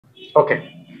ওকে,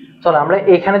 চলো আমরা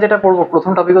এখানে যেটা পড়বো,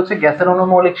 প্রথম টপিক হচ্ছে গ্যাসের অণু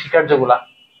মৌলিক স্বীকার্যগুলা।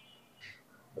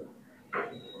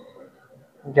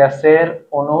 গ্যাসের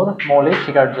অণুর মৌলিক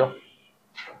স্বীকার্য।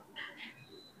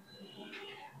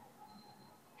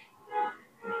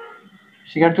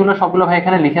 স্বীকার্যগুলো সবগুলো ভাই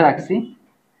এখানে লিখে রাখছি।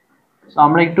 তো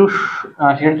আমরা একটু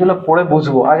স্বীকার্যগুলো পড়ে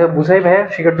বুঝবো। আগে বুঝাই ভাই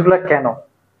স্বীকার্যগুলো কেন।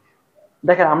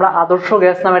 দেখেন, আমরা আদর্শ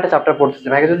গ্যাস নামে একটা চ্যাপ্টার পড়তেছি।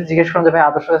 ভাইকে যদি জিজ্ঞেস করেন যে ভাই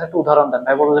আদর্শ গ্যাস একটা উদাহরণ দেন,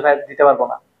 ভাই বলবো যে ভাই দিতে পারবো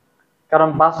না। কারণ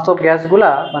বাস্তব গ্যাসগুলা,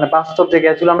 মানে বাস্তব যে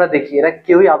গ্যাসগুলো আমরা দেখি, এরা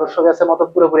কেউই আদর্শ গ্যাসের মতো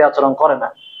পুরোপুরি আচরণ করে না।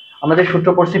 আমরা যে সূত্র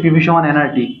পড়ছি পিভি সমান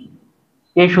এনআরটি,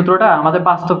 এই সূত্রটা আমাদের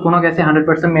বাস্তব কোনো গ্যাসে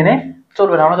 100% মেনে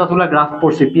চলবে না। আমরা যতগুলো গ্রাফ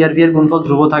পড়ছি, পি আর ভি এর গুণফল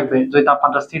ধ্রুব থাকবে যদি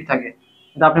তাপমাত্রা স্থির থাকে,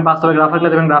 কিন্তু আপনি বাস্তবে গ্রাফ আঁকলে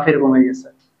দেখবেন গ্রাফ এরকম হয়ে গেছে।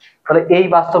 তাহলে এই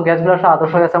বাস্তব গ্যাসগুলো আসলে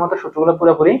আদর্শ গ্যাসের মতো সূত্রগুলো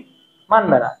পুরোপুরি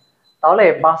মানবে না। তাহলে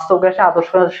বাস্তব গ্যাসে আদর্শ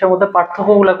গ্যাসের মধ্যে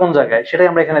পার্থক্যগুলো কোন জায়গায়, সেটাই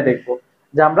আমরা এখানে দেখবো।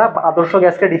 যে আমরা আদর্শ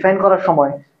গ্যাসকে ডিফাইন করার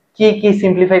সময় কি কি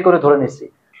সিম্পলিফাই করে ধরে নিচ্ছি।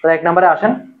 তাহলে 1 নম্বরে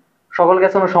আসেন, সকল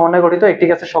গ্যাসের অণু সমন্বয়ে গঠিত, একটি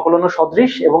গ্যাসের সকল অণু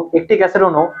সদৃশ এবং একটি গ্যাসের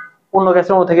অণু অন্য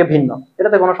গ্যাসের অণু থেকে ভিন্ন।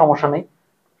 এটাতে কোনো সমস্যা নেই,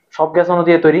 সব গ্যাস অণু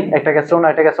দিয়ে তৈরি, একটা গ্যাসের অণু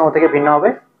একটা গ্যাসের অণু থেকে ভিন্ন হবে।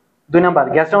 2 নাম্বার,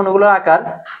 গ্যাসের অণুগুলোর আকার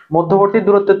মধ্যবর্তী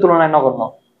দূরত্বের তুলনায় নগণ্য।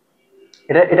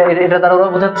 এটা এটা এটা এটা দ্বারা ওরা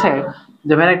বোঝাচ্ছে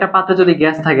যে ভাই একটা পাত্রে যদি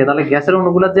গ্যাস থাকে, তাহলে গ্যাসের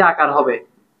অণুগুলোর যে আকার হবে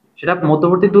সেটা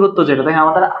মধ্যবর্তী দূরত্ব যেটা, তাই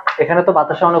আমাদের এখানে তো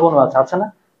বাতাসে অনেক অণু আছে না,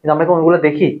 কিন্তু আমরা কি অণুগুলো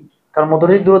দেখি? কারণ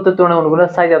মধ্যবর্তী দূরত্বের তুলনায় অণুগুলোর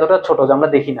সাইজ এতটা ছোট যে আমরা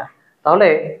দেখি না। তাহলে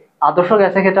আদর্শ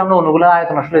গ্যাসের ক্ষেত্রে আমরা অণুগুলোর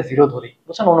আয়তন আসলে জিরো ধরি,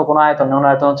 বুঝছেন? অণু কোনো আয়তন নেই, অণু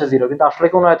আয়তন হচ্ছে জিরো। কিন্তু আসলে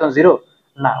কি অণু আয়তন জিরো?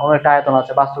 না, অণু একটা আয়তন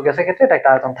আছে। বাস্তব গ্যাসের ক্ষেত্রে এটা একটা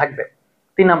আয়তন থাকবে।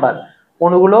 3 নাম্বার,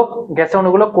 অণুগুলো, গ্যাসের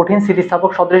অণুগুলো কঠিন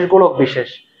স্থিতিস্থাপক সদৃশ গোলক বিশেষ।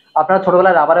 আপনারা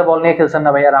ছোটবেলায় রাবারের বল নিয়ে খেলছেন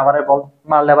না ভাইয়া? রাবারের বল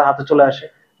মারলে আবার হাতে চলে আসে,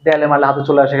 দেয়ালে মারলে হাতে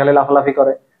চলে আসে, খালি লাফালাফি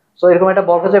করে। তো এরকম একটা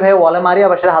বল হচ্ছে ভাই ওয়ালে মারি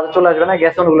আবার সেটা হাতে চলে আসবে না।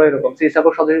 গ্যাস অণুগুলো এরকম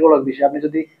স্থিতিস্থাপক সদৃশ গোলক বিশেষ। আপনি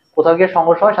যদি কোথাও গিয়ে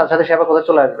সংঘর্ষ হয়, সাথে সাথে সে আবার কোথায়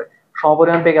চলে আসবে,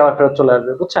 সমপরিমাণ বেগে আবার ফেরত চলে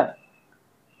আসবে, বুঝছেন?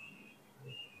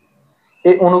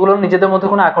 এই অণুগুলোর নিজেদের মধ্যে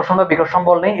কোনো আকর্ষণ বা বিকর্ষণ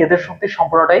বল নেই, এদের শক্তি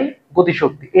সম্পূর্ণটাই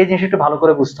গতিশক্তি। এই জিনিসটা একটু ভালো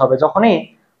করে বুঝতে হবে। যখনই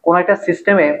কোন একটা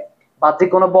সিস্টেমে বাহ্যিক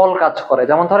কোনো বল কাজ করে,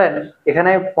 যেমন ধরেন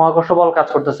এখানে মহাকর্ষ বল কাজ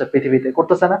করতেছে, পৃথিবীতে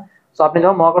করতেছে না? তো আপনি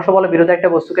যখন মহাকর্ষ বলের বিরুদ্ধে একটা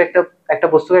বস্তুকে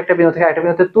একটা বিন্দু থেকে একটা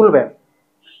বিন্দুতে তুলবেন,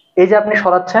 এই যে আপনি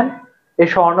সরাচ্ছেন, এই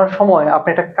সরানোর সময় আপনি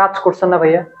একটা কাজ করছেন না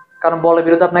ভাইয়া? কারণ বলের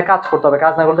বিরুদ্ধে আপনাকে কাজ করতে হবে,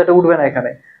 কাজ না করলে এটা উঠবে না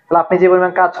এখানে। তাহলে আপনি যে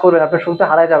পরিমাণ কাজ করবেন, আপনার শক্তি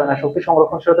হারায় যাবে না, শক্তি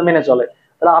সংরক্ষণশীলতা মেনে চলে।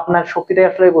 তাহলে আপনার শক্তিটাই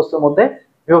আসলে এই বস্তুর মধ্যে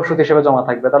বিভব শক্তি হিসেবে জমা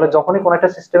থাকবে। তাহলে যখনই কোনো একটা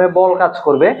সিস্টেমে বল কাজ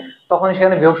করবে, তখনই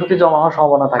সেখানে বিভব শক্তি জমা হওয়ার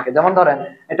সম্ভাবনা থাকে। যেমন ধরেন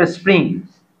একটা স্প্রিং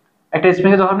এ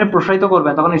যখন আপনি প্রসারিত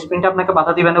করবেন, তখন স্প্রিংটা আপনাকে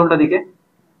বাধা দিবে না উল্টা দিকে?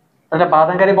 তাহলে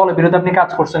বাধাকারী বলের বিরুদ্ধে আপনি কাজ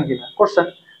করছেন কিনা? করছেন।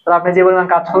 তাহলে আপনি যে পরিমাণ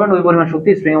কাজ করবেন, ওই পরিমাণ শক্তি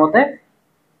স্প্রিং এর মধ্যে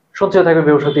সঞ্চিত থাকবে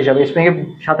বিভব শক্তি হিসাবে। স্প্রিং এর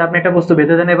সাথে আপনি একটা বস্তু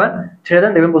বেঁধে দেন, এবার ছেড়ে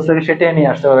দেন, দেখবেন বস্তুটাকে সে টেনে নিয়ে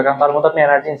আসতে পারবে, কারণ তার মধ্যে আপনি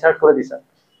এনার্জি ইনসার্ট করে দিচ্ছেন।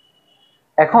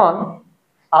 এখন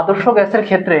আদর্শ গ্যাসের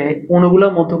ক্ষেত্রে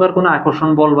অণুগুলোর মধ্যকার কোনো আকর্ষণ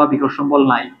বল বা বিকর্ষণ বল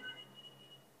নাই।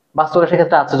 বাস্তব গ্যাসের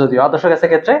ক্ষেত্রে আছে যদিও, আদর্শ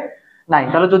গ্যাসের ক্ষেত্রে নাই।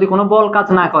 তাহলে যদি কোনো বল কাজ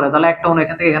না করে, তাহলে একটা অণু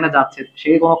এখান থেকে এখানে যাচ্ছে, সে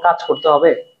কোনো কাজ করতে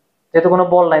হবে? যেহেতু কোনো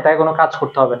বল নাই, তাই কোনো কাজ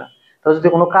করতে হবে না। তাহলে যদি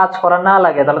কোনো কাজ করা না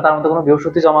লাগে, তাহলে তার মধ্যে কোনো বিভব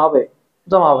শক্তি জমা হবে?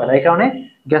 জমা হবে না। এই কারণে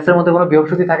গ্যাসের মধ্যে কোনো বিভব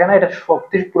শক্তি থাকে না, এটা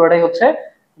শক্তির পুরোটাই হচ্ছে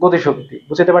গতিশক্তি।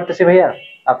 বুঝতে পারতেছি ভাইয়া?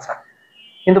 আচ্ছা,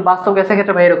 কিন্তু বাস্তব গ্যাসের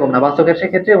ক্ষেত্রে ভাই এরকম না। বাস্তব গ্যাসের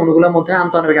ক্ষেত্রে অণুগুলোর মধ্যে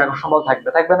আন্তঃআণবিক আকর্ষণ বল থাকবে,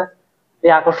 থাকবে না?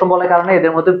 এই আকর্ষণ বলের কারণে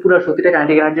এদের মধ্যে পুরো শক্তিটা,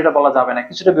 কাইনেটিক এনার্জিটা বলা যাবে না,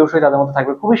 কিছুটা বিভব শক্তি তাদের মধ্যে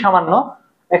থাকবে, খুবই সামান্য,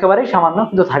 একেবারেই সামান্য,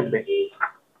 কিন্তু থাকবে।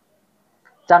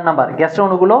 4 নাম্বার, গ্যাসের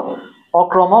অণুগুলো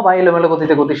অক্রম বা এলোমেলো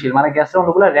গতিতে গতিশীল। মানে গ্যাসের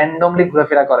অণুগুলো র্যান্ডমলি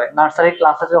ঘোরাফেরা করে। নার্সারি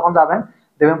ক্লাসে যখন যাবেন,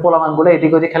 দেখবেন পোলামান গুলো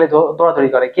এদিক ওদিক খালি দৌড়াদৌড়ি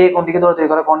করে, কে কোন দিকে দৌড়াদৌড়ি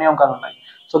করে কোনো নিয়ম কানুন নাই।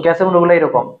 তো গ্যাসের অণুগুলো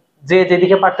এরকম, যে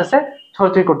যেদিকে পারতেছে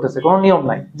ছড়াছড়ি করতেছে, কোনো নিয়ম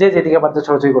নাই, যে যেদিকে পারতেছে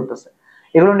ছড়াছড়ি করতেছে।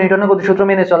 এগুলো নিউটনের গতিসূত্র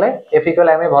মেনে চলে, এফ ইকুয়াল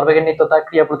এম এ, ভরবেগের নিত্যতা,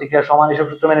 ক্রিয়া প্রতিক্রিয়া সমান, এসব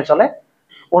সূত্র মেনে চলে।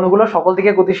 অণুগুলো সকল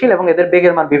দিকে গতিশীল এবং এদের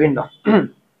বেগের মান বিভিন্ন।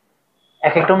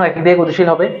 এক একটা অণু এক এক দিকে গতিশীল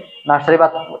হবে। নার্সারি বা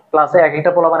ক্লাসে এক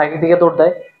একটা পোলাপান এক এক দিকে দৌড়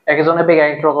দেয়, এক একজনের বেগ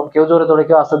এক এক রকম, কেউ জোরে দৌড়ে,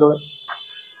 কেউ আস্তে দৌড়ে।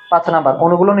 5 নাম্বার,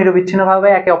 অণুগুলো নিরবিচ্ছিন্ন ভাবে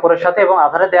একে অপরের সাথে এবং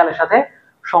আধারের দেয়ালের সাথে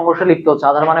সংঘর্ষে লিপ্ত হচ্ছে।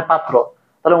 আধার মানে পাত্র।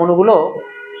 তাহলে অণুগুলো,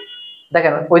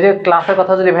 দেখেন ওই যে ক্লাসের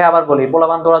কথা যদি ভাই আবার বলি,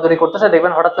 পোলাপান দৌড়াদৌড়ি করতেছে,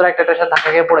 দেখবেন হঠাৎ করে একটার সাথে ধাক্কা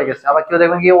খেয়ে পড়ে গেছে, আবার কেউ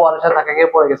দেখবেন গিয়ে ওয়ালের সাথে ধাক্কা খেয়ে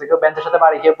পড়ে গেছে, কেউ বেঞ্চের সাথে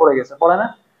বাড়ি খেয়ে পড়ে গেছে, পড়ে না?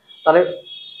 তাহলে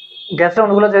গ্যাসের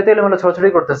অণুগুলো যেহেতু এলোমেলো ছড়াছড়ি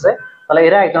করতেছে, তাহলে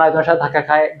এরা একজন আরেকজনের সাথে ধাক্কা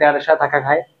খায়, দেয়ালের সাথে ধাক্কা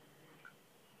খায়।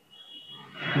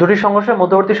 দুটি সংঘর্ষের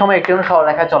মধ্যবর্তী সময় একটি অণু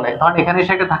সরলরেখায় চলে। ধরেন এখানে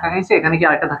এসে একটা ধাক্কা খাইছে, এখানে কি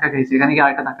আরেকটা ধাক্কা খাইছে, এখানে কি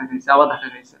আরেকটা ধাক্কা খাইছে, আবার ধাক্কা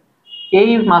খাইছে। এই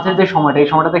মাঝের যে সময়টা, এই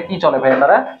সময়টাতে কি চলে ভাই?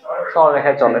 তারা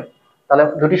সরলরেখায় চলে। তাহলে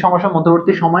দুটি সংঘর্ষের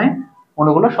মধ্যবর্তী সময়ে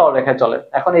অণুগুলো সরলরেখায় চলে।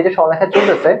 এখন এই যে সরলরেখায়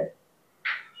চলতেছে,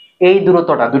 এই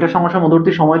দূরত্বটা, দুটো সংঘর্ষের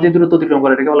মধ্যবর্তী সময় যে দূরত্ব অতিক্রম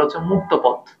করে, এটাকে বলা হচ্ছে মুক্ত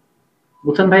পথ।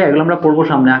 বুঝছেন ভাই? এগুলো আমরা পড়বো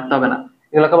সামনে, আঁকতে হবে না।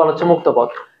 এগুলোকে বলা হচ্ছে মুক্ত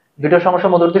পথ। দুটো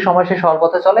সমস্যার মধ্যবর্তী সময় সে সরল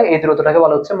পথে চলে, এই দূরত্বটাকে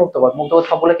বলা হচ্ছে মুক্তপথ। মুক্তপথ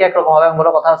সবগুলো কি একরকম হবে এমন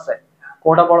কোনো কথা আছে?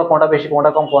 কোনটা বড়, কোনটা বেশি,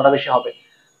 কোনটা কম, কোনটা বেশি হবে।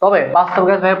 তবে বাস্তব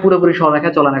গ্যাস ভাই পুরোপুরি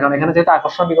সরলরেখায় চলে না, কারণ এখানে যেহেতু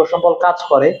আকর্ষণ বিকর্ষণ বল কাজ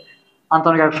করে,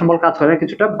 আন্তরিক আকর্ষণ বল কাজ করে,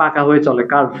 কিছুটা বাঁকা হয়ে চলে,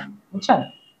 কার্ভ, বুঝছেন?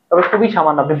 তবে খুবই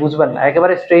সামান্য, আপনি বুঝবেন না,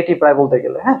 একেবারে স্ট্রেটই প্রায় বলতে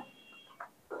গেলে। হ্যাঁ,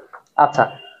 আচ্ছা,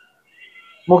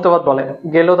 মুক্তপথ বলে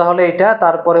গেল তাহলে এটা।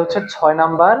 তারপরে হচ্ছে 6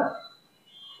 নাম্বার,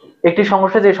 একটি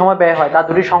সংঘর্ষে যে সময় ব্যয় হয় তা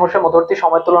দুটি সংঘর্ষের মধ্যবর্তী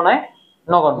সময়ের তুলনায়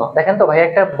নগণ্য। দেখেন তো ভাই,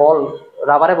 একটা বল,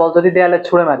 রাবারে বল যদি দেয়ালে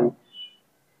ছুঁড়ে মারি,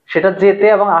 সেটা যেতে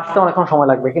এবং আসতে অনেকক্ষণ সময়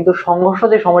লাগবে, কিন্তু সংঘর্ষ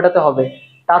যে সময়টাতে হবে,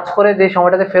 টাচ করে যে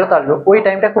সময়টাতে ফেরত আসবে, ওই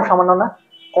টাইমটা খুব সামান্য না?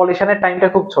 কলিশনের টাইমটা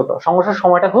খুব ছোট, সংঘর্ষের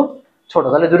সময়টা খুব ছোট,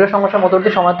 তাহলে দুটো সংঘর্ষের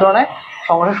মধ্যবর্তী সময়ের তুলনায়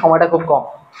সংঘর্ষের সময়টা খুব কম।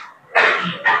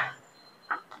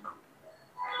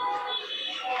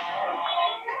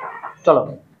 চলো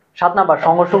 7 নাম্বার,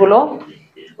 সংঘর্ষগুলো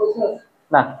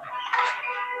না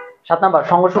 7 নাম্বার,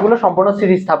 সংঘর্ষগুলো সম্পূর্ণ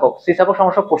স্থিতিস্থাপক। স্থিতিস্থাপক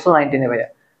সমস্যা পড়ছো 19 ভাইয়া।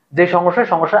 যে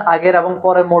সংঘর্ষের আগের এবং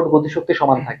পরের মোট গতিশক্তি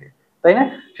সমান থাকে, তাই না?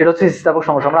 সেটা হচ্ছে স্থিতিস্থাপক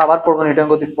সমস্যা। আমরা আবার পড়বো নিউটন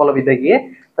গতি বলবিদ্যায় গিয়ে,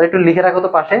 তাহলে একটু লিখে রাখো তো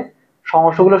পাশে,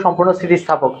 সংঘর্ষগুলো সম্পূর্ণ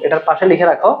স্থিতিস্থাপক, এটার পাশে লিখে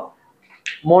রাখো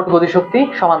মোট গতিশক্তি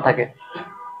সমান থাকে।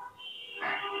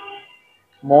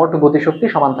 মোট গতিশক্তি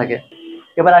সমান থাকে।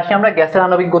 এবার আসি আমরা গ্যাসের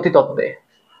আণবিক গতি তত্ত্বে।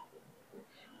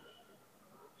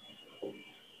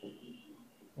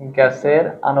 গ্যাসের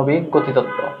আণবিক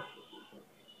গতিতত্ত্ব।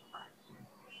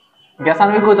 গ্যাস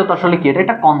আণবিক গতিতত্ত্ব আসলে কি? এটা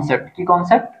একটা কনসেপ্ট। কি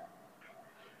কনসেপ্ট?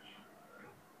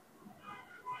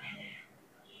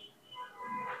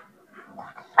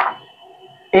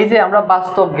 এই যে আমরা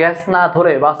বাস্তব গ্যাস না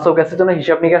ধরে, বাস্তব গ্যাসের জন্য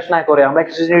হিসাব নিকাশ না করে আমরা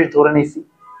কিছু জিনিস ধরে নিছি,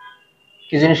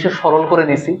 কিছু জিনিসকে সরল করে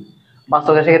নিছি।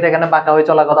 বাস্তব গ্যাসের ক্ষেত্রে এখানে বাঁকা হয়ে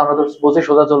চলার কথা আমরা তো বলছি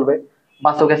সোজা চলবে।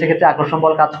 বাস্তব গ্যাসের ক্ষেত্রে আকর্ষণ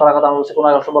বল কাজ করার কথা আমরা বলছি কোনো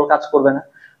আকর্ষণ বল কাজ করবে না।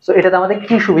 তো এটাতে আমাদের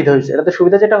কি সুবিধা হয়েছে? এটাতে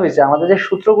সুবিধা যেটা হয়েছে, আমাদের যে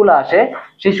সূত্রগুলো আসে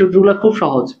সেই সূত্রগুলো খুব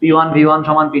সহজ। P1 V1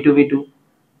 সমান P2 V2,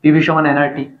 PV সমান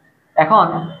nRT। এখন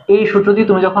এই সূত্র দিয়ে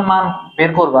তুমি যখন মান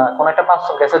বের করবা কোন একটা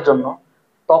বাস্তব গ্যাসের জন্য,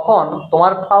 তখন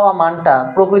তোমার পাওয়া মানটা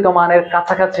প্রকৃত মানের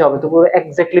কাছাকাছি হবে, তুমি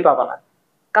এক্স্যাক্টলি পাবা না,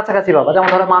 কাছাকাছি পাবা। যেমন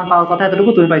ধরো মান পাওয়ার কথা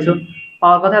এতটুকু, তুমি পাইছো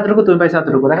পাওয়ার কথা এতটুকু, তুমি পাইছো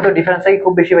এতটুকু। দেখো তো ডিফারেন্স কি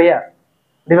খুব বেশি ভাইয়া?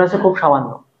 ডিফারেন্স খুব সামান্য।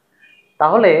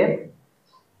 তাহলে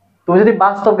তুমি যদি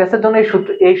বাস্তব গ্যাসের জন্য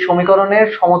এই সমীকরণের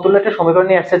সমতুল্য একটা সমীকরণ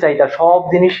নিয়ে আসতে চাইতা, সব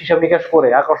জিনিস হিসাব নিকাশ করে,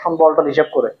 আকর্ষণ বলটা হিসাব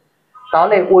করে,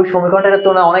 তাহলে ওই সমীকরণটার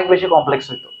তুলনায় অনেক বেশি কমপ্লেক্স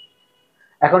হইতো।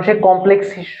 এখন সেই কমপ্লেক্স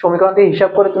সমীকরণ দিয়ে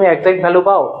হিসাব করে তুমি এক্সাক্ট ভ্যালু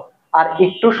পাও, আর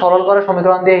একটু সরল করে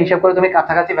সমীকরণ দিয়ে হিসাব করে তুমি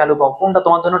কাছাকাছি ভ্যালু পাও, কোনটা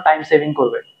তোমার জন্য টাইম সেভিং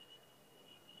করবে?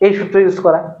 এই সূত্র ইউজ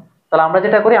করা। তাহলে আমরা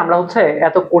যেটা করি, আমরা হচ্ছে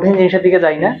এত কঠিন জিনিসের দিকে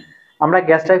যাই না, আমরা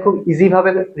গ্যাসটাকে খুব ইজি ভাবে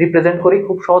রিপ্রেজেন্ট করি,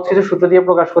 খুব সহজ কিছু সূত্র দিয়ে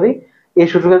প্রকাশ করি। এই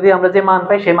সূত্র দিয়ে আমরা যে মান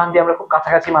পাই সেই মান দিয়ে আমরা খুব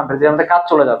কাছাকাছি মান পাই, যে আমাদের কাজ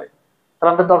চলে যাবে। তাহলে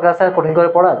আমাদের দরকার আছে কঠিন করে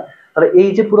পড়ার? তাহলে এই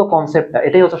যে পুরো কনসেপ্টটা,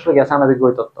 এটাই হচ্ছে আসলে গ্যাস আণবিক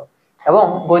গতিতত্ত্ব। এবং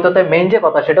গতিতত্ত্বের মেইন যে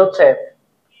কথা সেটা হচ্ছে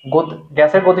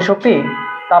গ্যাসের গতিশক্তি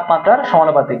তাপমাত্রার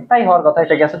সমানুপাতিক। তাই হওয়ার কথা,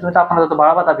 এটা গ্যাসের তুমি তাপমাত্রা যত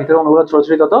বাড়াবা তার ভিতরে অনুরোধ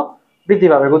ছড়াছড়ি তত বৃদ্ধি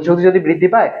পাবে। গতিশক্তি যদি বৃদ্ধি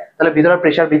পায় তাহলে ভিতরে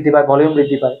প্রেসার বৃদ্ধি পায়, ভলিউম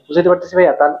বৃদ্ধি পায়। বুঝতে পারতেছি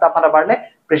ভাইয়া? তার তাপমাত্রা বাড়লে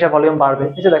প্রেসার ভলিউম বাড়বে।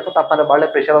 এই যে দেখো, তাপমাত্রা বাড়লে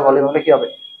প্রেসার বা ভলিউম হলে কি হবে?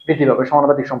 বৃদ্ধি পাবে,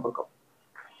 সমানুপাতিক সম্পর্ক।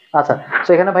 আচ্ছা, তো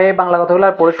এখানে ভাই বাংলা কথাগুলো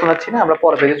আর পড়ে শোনাচ্ছি না, আমরা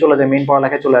পরে পেজে চলে যাই, মেইন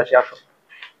পড়ালেখায় চলে আসি। আসো।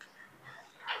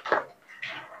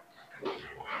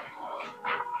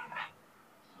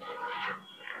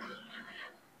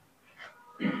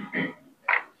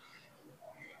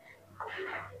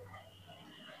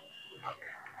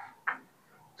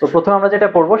 তো প্রথমে আমরা যেটা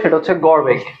পড়বো সেটা হচ্ছে গড়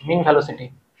বেগ, মিন ভেলোসিটি।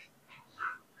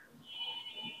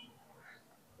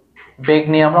 বেগ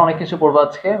নিয়ে আমরা অনেক কিছু পড়বো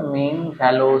আজকে। মিন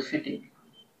ভেলোসিটি।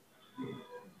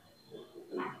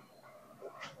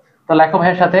 তো লেখো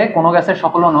ভাইয়ের সাথে, কোন গ্যাসের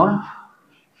সকল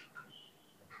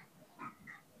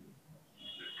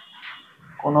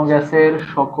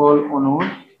অণুর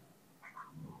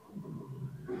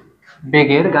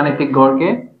বেগের গাণিতিক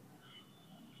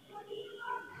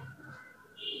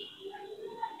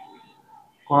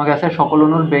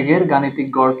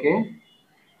গড়কে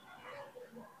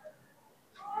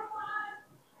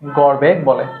গড় বেগ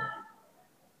বলে।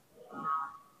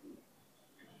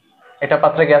 এটা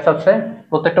পাত্রে গ্যাস আছে,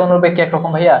 প্রত্যেকটা অণুর বেগ কি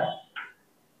একরকম ভাইয়া?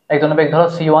 একজনের বেগ ধরো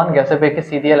C1, গ্যাসের বেগকে C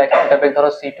দিয়ে লেখা, এটা বেগ ধরো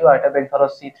C2, আর এটা বেগ ধরো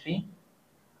C3।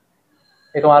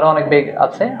 এরকম আরো অনেক বেগ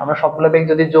আছে। আমরা সবগুলো বেগ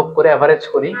যদি যোগ করে এভারেজ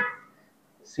করি,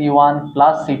 C1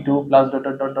 plus C2 plus dot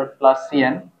dot dot dot plus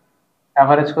Cn,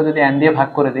 average করে যদি n দিয়ে ভাগ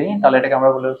করে দিই, তাহলে এটাকে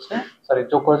আমরা বলে হচ্ছে, সরি,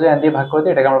 যোগ করে যদি n দিয়ে ভাগ করে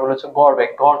দিই, এটাকে আমরা বলে হচ্ছে গড় বেগ।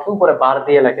 গড়কে উপরে বার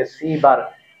দিয়ে লেখে, C বার।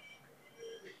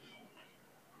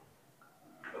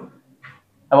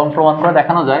 এবং প্রমাণ করে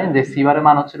দেখানো যায় যে C বারের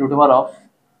মান হচ্ছে √,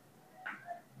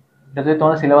 এটা যদি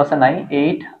তোমাদের সিলেবাসে নাই,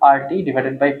 8RT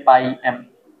divided by pi m,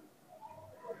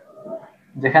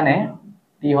 যেখানে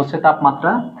T হচ্ছে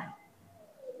তাপমাত্রা,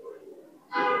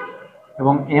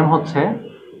 এবং এম হচ্ছে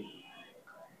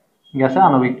গ্যাসের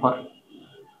আণবিক ভর।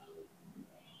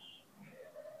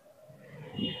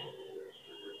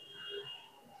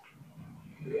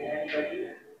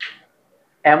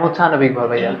 এম হচ্ছে আণবিক ভর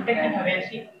ভাইয়া।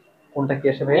 কোনটা কি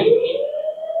আসে ভাইয়া?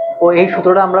 ও এই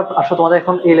সূত্রটা আমরা আসলে তোমাদের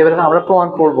এখন এই লেভেলে আমরা প্রমাণ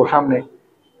করবো সামনে।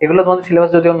 এগুলো তোমাদের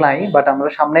সিলেবাস যদিও নাই, বাট আমরা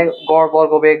সামনে গড়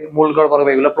বর্গবেগ, মূল গড়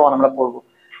বর্গবেগ এগুলো প্রমাণ আমরা পড়বো।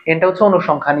 এনটা হচ্ছে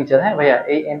অনুসংখ্যা নিচে, হ্যাঁ ভাইয়া,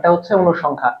 এই এনটা হচ্ছে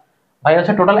অনুসংখ্যা। ভাইয়া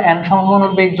হচ্ছে টোটাল এন সংখ্যক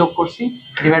অনুর বেগ যোগ করছি,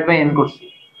 ডিভাইড বাই এন করছি।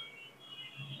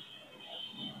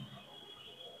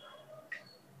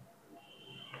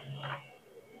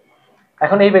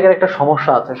 এখন এই বেগের একটা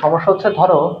সমস্যা আছে। সমস্যা হচ্ছে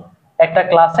ধরো একটা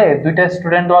ক্লাসে দুইটা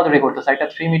স্টুডেন্ট দৌড়াদৌড়ি করতেছে, একটা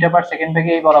 3 মিটার পার সেকেন্ড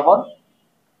বেগে এই বরাবর,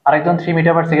 আরেকজন 3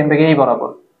 মিটার পার সেকেন্ড বেগে এই বরাবর।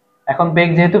 এখন বেগ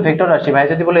যেহেতু ভেক্টর রাশি, ভাই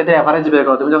যদি বলে এদের এভারেজ বের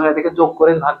করো, তুমি যখন এটাকে যোগ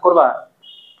করে ভাগ করবা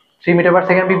 3 মিটার পার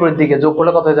সেকেন্ড বিপরীত দিকে, যোগ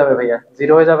করলে কত হয়ে যাবে ভাইয়া?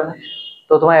 0 হয়ে যাবে না?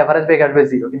 তো তোমার এভারেজ বেগ আসবে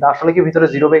 0। কিন্তু আসলে কি ভিতরে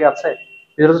 0 বেগ আছে?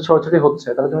 ভিতরে তো ছোটাছুটি হচ্ছে।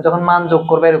 তাহলে তুমি যখন মান যোগ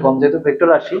করবে এরকম, যেহেতু ভেক্টর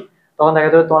রাশি, তখন দেখা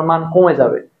যাবে তোমার মান কমে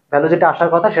যাবে। ভ্যালু যেটা আসার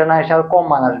কথা সেটা না এসে আর কম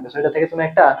মান আসবে। সেটা থেকে তুমি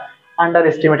একটা আন্ডার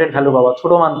এস্টিমেটেড ভ্যালু পাবা,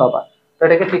 ছোট মান পাবা। তো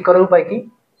এটাকে ঠিক করার উপায় কি?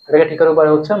 এটাকে ঠিক করার উপায়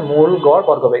হচ্ছে মূল গড়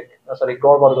বর্গবেগ, সরি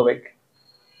গড় বর্গবেগ,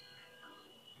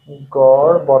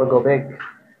 গড় বর্গবেগ,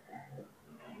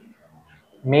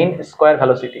 মিন স্কয়ার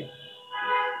ভেলোসিটি।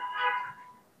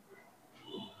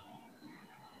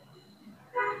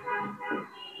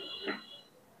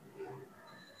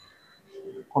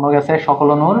 কোন গ্যাসের সকল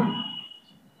অণুর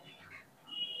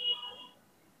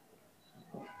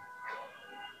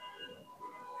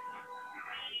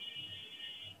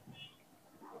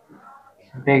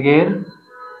বেগের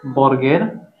বর্গের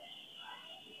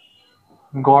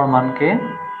গড় মানকে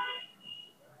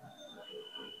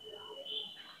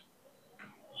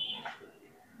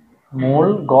মূল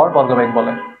গড় বর্গবেগ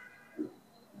বলে।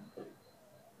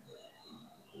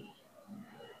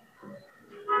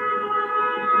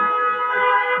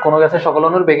 কোন গ্যাসের সকল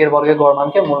অণুর বেগের বর্গের গড়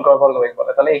মানকে মূল গড় বর্গবেগ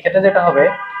বলে। তাহলে এই ক্ষেত্রে যেটা হবে,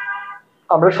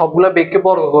 আমরা সবগুলা বেগকে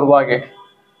বর্গ করব, আগে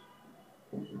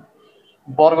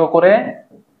বর্গ করে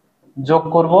যোগ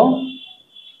করব,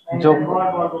 যোগ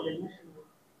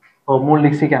ও মূল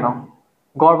লিখছি কেন?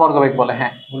 গড় বর্গবেগ বলে,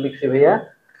 হ্যাঁ মূল লিখছি ভাইয়া।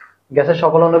 গ্যাসের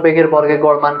সকল অণু বেগের বর্গের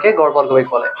গড় মানকে গড় বর্গবেগ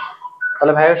বলে।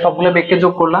 তাহলে ভাইয়া সবগুলো বেগকে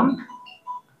যোগ করলাম,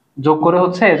 যোগ করে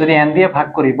হচ্ছে যদি এন দিয়ে ভাগ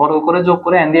করি, বর্গ করে যোগ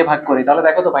করে এন দিয়ে ভাগ করি, তাহলে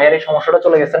দেখো তো ভাইয়ার এই সমস্যাটা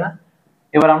চলে গেছে না?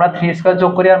 এবার আমরা 3 স্কয়ার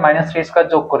যোগ করি আর -3 স্কয়ার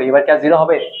যোগ করি, এবার কি আর 0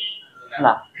 হবে?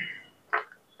 না।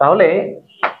 তাহলে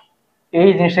এই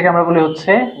জিনিসটাকে আমরা বলি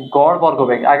হচ্ছে গড়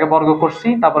বর্গবেগ। আগে বর্গ করছি,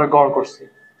 তারপরে গড় করছি,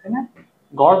 তাই না?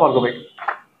 গড় বর্গবেগ।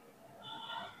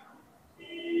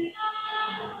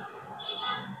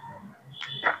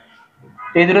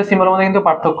 এই দুটো সিম্বলের মধ্যে কিন্তু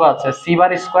পার্থক্য আছে। সি বার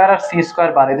স্কয়ার আর সি স্কয়ার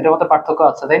বার, এই দুটোর মধ্যে পার্থক্য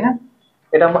আছে, তাই না?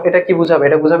 এটা এটা কি বুঝাবে?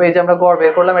 এটা বুঝাবে এই যে আমরা গড়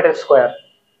বের করলাম, এটা স্কয়ার,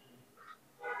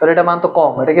 তাহলে এটা মান তো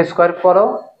কম, এটাকে স্কয়ার করো,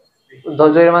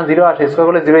 ধৈর্য এর মান 0 আসে, স্কয়ার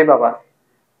করলে 0ই পাবা।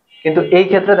 কিন্তু এই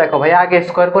ক্ষেত্রে দেখো ভাই, আগে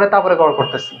স্কয়ার করে তারপরে গড়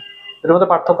করতেছি, এর মধ্যে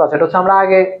পার্থক্য আছে। এটা হচ্ছে আমরা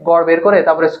আগে গড় বের করে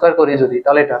তারপরে স্কয়ার করি যদি,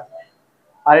 তাহলে এটা।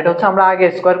 আর এটা হচ্ছে আমরা আগে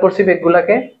স্কয়ার করছি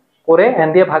বেগগুলাকে, করে এন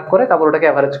দিয়ে ভাগ করে তারপর ওটাকে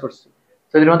এভারেজ করছি।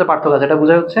 তো এর মধ্যে পার্থক্য আছে। এটা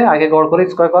বোঝা হচ্ছে আগে গড় করে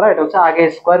স্কয়ার করা, এটা হচ্ছে আগে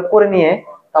স্কয়ার করে নিয়ে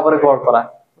তারপরে গড় করা,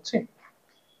 বুঝছি?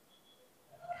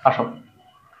 আসো,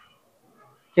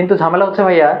 কিন্তু ঝামেলা হচ্ছে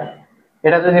ভাইয়া,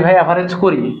 এটা যদি ভাই এভারেজ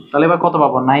করি তাহলে এবার কত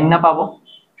পাবো? 9 না পাবো?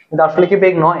 কিন্তু আসলে কি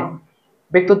বেগ নয়,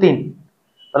 বেগ তো 3।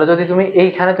 তাহলে যদি তুমি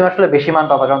এইখানে তুমি আসলে বেশি মান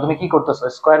পাবা, কারণ তুমি কি করতেছো?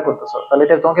 স্কয়ার করতেছো, তাহলে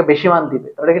এটা তোমাকে বেশি মান দিবে।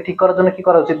 তাহলে এটাকে ঠিক করার জন্য কি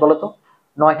করা উচিত বলো তো?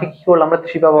 9 কে কি করলাম আমরা?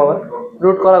 3 পাবো, আবার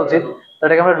রুট করা উচিত। তাহলে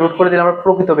এটাকে আমরা রুট করে দিলে আমরা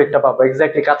প্রকৃত বেগটা পাবো,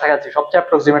 এক্স্যাক্টলি কাছাকাছি সবচেয়ে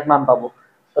অ্যাপ্রক্সিমেট মান পাবো।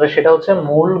 তাহলে সেটা হচ্ছে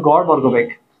মূল গড় বর্গবেগ।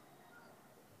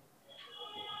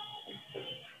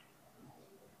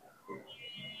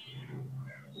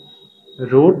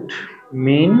 Root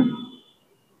mean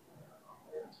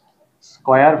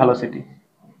square velocity.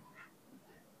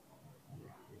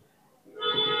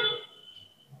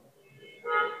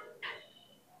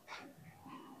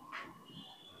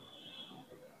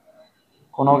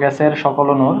 কোন গ্যাসের সকল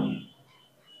অণুর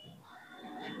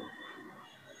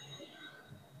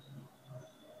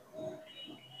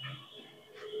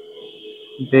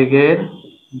বেগের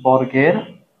বর্গের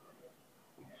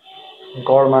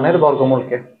গড় মানের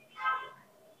বর্গমূলকে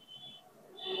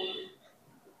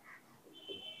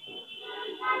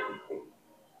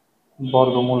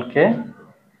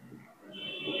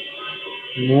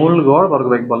মূল গড়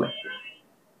বর্গবেগ বলে।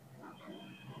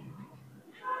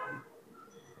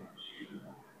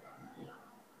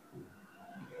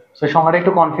 সংজ্ঞাটা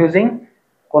একটু কনফিউজিং।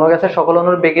 কোন গ্যাসের সকল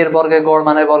অণুর বেগের বর্গের গড়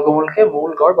মানের বর্গমূলকে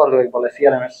মূল গড় বর্গবেগ বলে,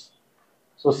 সিআরএমএস।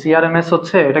 সো সিআরএমএস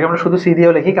হচ্ছে, এটাকে আমরা শুধু সি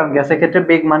দিয়েও লিখি, কারণ গ্যাসের ক্ষেত্রে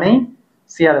বেগ মানেই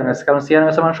সিআরএমএস, কারণ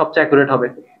সিআরএমএস এর মানে সবচেয়ে অ্যাকুরেট হবে।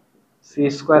 সি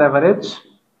স্কয়ার এভারেজ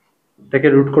এটাকে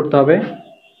রুট করতে হবে,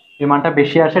 এই মানটা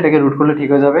বেশি আসে এটাকে রুট করলে ঠিক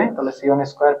হয়ে যাবে। তাহলে c1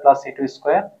 square plus c2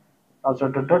 square plus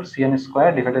dot dot dot cn square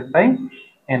divided by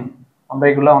n। আমরা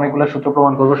এগুলো অনেকগুলো সূত্র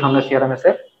প্রমাণ করব সামনে সিআরএমএস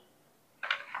এর।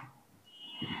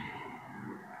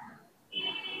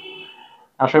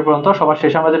 আসা পর্যন্ত সবার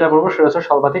শেষে আমরা যেটা বলবো সেটা হচ্ছে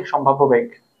সর্বাধিক সম্ভাব্য বেগ।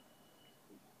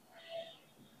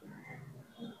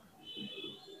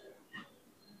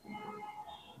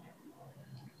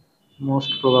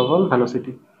 Most probable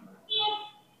velocity.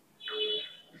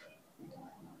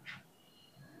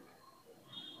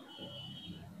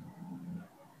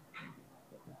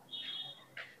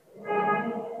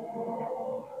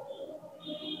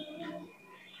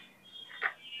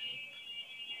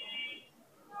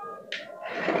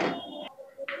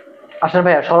 আসেন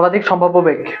ভাইয়া, সর্বাধিক সম্ভাব্য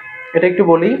বেগ এটা একটু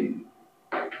বলি।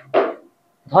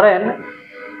 ধরেন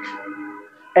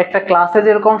একটা ক্লাসে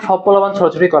যেরকম সব পোলাপান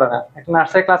ছোটাছুটি করে না, একটা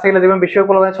নার্সারি ক্লাসে গেলে দেখবেন বেশিরভাগ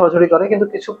পোলাপান ছোটাছুটি করে, কিন্তু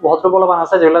কিছু ভদ্র পোলাপান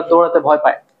আছে যেগুলো দৌড়াতে ভয়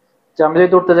পায়, যে আমি যদি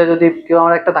দৌড়তে যাই যদি কেউ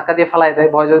আমার একটা ধাক্কা দিয়ে ফেলাই দেয়,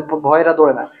 ভয়রা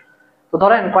দৌড়ে না। তো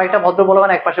ধরেন কয়েকটা ভদ্র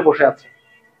পোলাপান এক পাশে বসে আছে,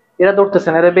 এরা দৌড়তেছে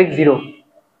না, এরা বেগ 0।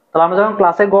 তাহলে আমরা যখন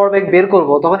ক্লাসে গড় বেগ বের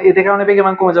করবো তখন এদের কারণে বেগের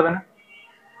মান কমে যাবে না?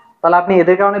 তাহলে আপনি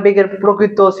এদের কারণে বেগের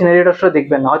প্রকৃত সিনারিওটা আসলে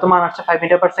দেখবেন না। হয়তো মান আসছে 5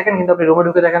 মিটার পার সেকেন্ড, কিন্তু আপনি রুমে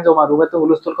ঢুকে দেখেন যে আমার রুমে তো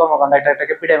হুলস্থুল কর্মকাণ্ড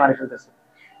একটাকে পিটাই মারি ফেলতেছে,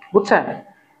 বুঝছেন?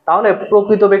 তাহলে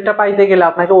প্রকৃত বেগটা পাইতে গেলে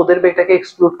আপনাকে ওদের বেগটাকে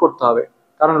এক্সক্লুড করতে হবে,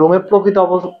 কারণ রুমের প্রকৃত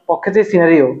পক্ষে যে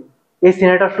সিনারিও, এই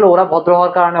সিনারিটা আসলে ওরা ভদ্র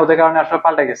হওয়ার কারণে ওদের কারণে আসলে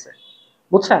পাল্টে গেছে,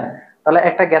 বুঝছেন? তাহলে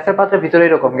একটা গ্যাসের পাত্রের ভিতরে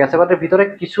এরকম, গ্যাসের পাত্রের ভিতরে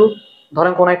কিছু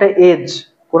ধরেন কোন একটা এজ,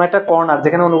 কোন একটা কর্নার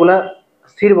যেখানে অণুগুলা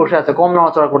স্থির বসে আছে, কম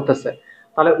নড়াচড়া করতেছে,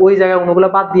 তাহলে ওই জায়গায় অণুগুলা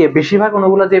বাদ দিয়ে বেশিরভাগ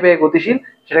অণুগুলা যে বেগে গতিশীল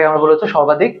সেটাকে আমরা বলি হচ্ছে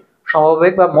সর্বাধিক সম্ভাব্য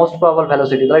বেগ বা মোস্ট প্রবাবল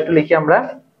ভেলোসিটি। তাহলে একটু লিখি আমরা,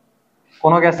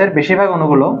 কোন গ্যাসের বেশিরভাগ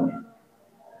অণুগুলো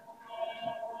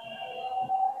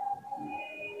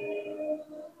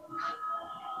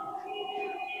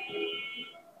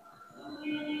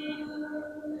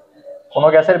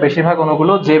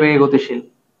যে বেগে গতিশীল,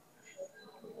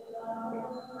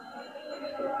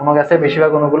 কোন গ্যাসের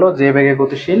বেশিরভাগ অণুগুলো যে বেগে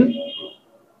গতিশীল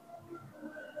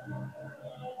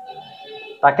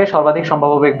তাকে সর্বাধিক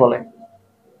সম্ভাব্য বেগ বলে,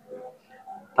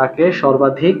 তাকে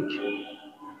সর্বাধিক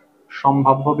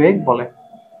সম্ভাব্য বেগ বলে।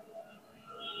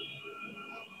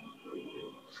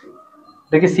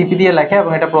 দেখি সিপি দিয়ে লেখে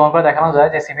এবং এটা প্রমাণ করে দেখানো যায়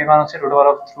যে সিপি মান হচ্ছে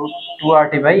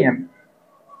 √2RT/m।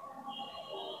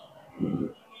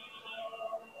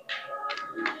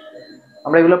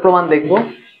 আমরা এগুলো প্রমাণ দেখবো,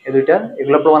 এই দুইটা,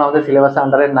 এগুলো প্রমাণ আমাদের সিলেবাসে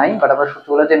আন্ডারে নাই, বাট আমরা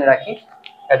সূত্রগুলো জেনে রাখি,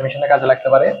 অ্যাডমিশনে কাজে লাগতে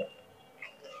পারে।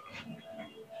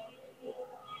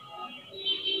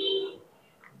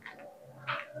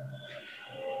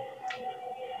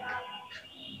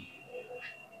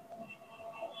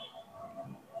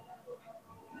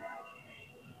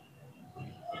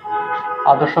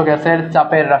 আদর্শ গ্যাসের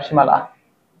চাপের রাশিমালা।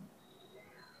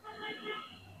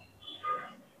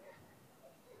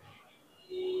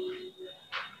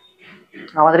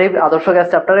 আমাদের এই আদর্শ গ্যাস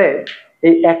চ্যাপ্টারে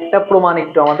এই একটা প্রমাণ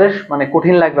একটু আমাদের মানে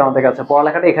কঠিন লাগবে, আমাদের কাছে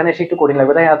পড়ালেখাটা এখানে এসে একটু কঠিন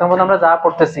লাগবে। তাই এতক্ষণ আমরা যা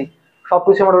পড়তেছি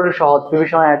সবকিছু মোটামুটি সহজ, পিভি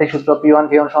সমান একটি সূত্র, P1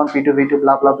 সমান P2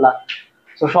 ব্লা ব্লা ব্লা,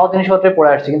 তো সহজ জিনিসপত্রে পড়ে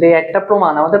আসছে, কিন্তু এই একটা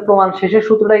প্রমাণ, আমাদের প্রমাণ শেষের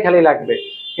সূত্রটাই খালি লাগবে,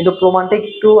 কিন্তু প্রমাণটা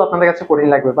একটু আপনাদের কাছে কঠিন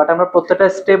লাগবে। বাট আমরা প্রত্যেকটা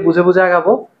স্টেপ বুঝে বুঝে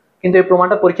আগাবো, কিন্তু এই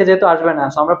প্রমাণটা পরীক্ষা যেহেতু আসবে না,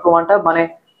 আমরা প্রমাণটা মানে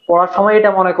পড়ার সময় এটা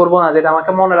মনে করবো না যেটা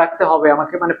আমাকে মনে রাখতে হবে,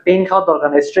 আমাকে মানে পেইন খাওয়ার দরকার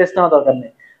নেই, স্ট্রেস নেওয়ার দরকার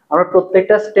নেই। আমরা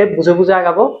প্রত্যেকটা স্টেপ বুঝে বুঝে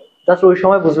আগাবো, জাস্ট ওই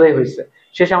সময় বুঝলেই হয়েছে,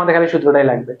 শেষে আমাদের খালি সূত্রটাই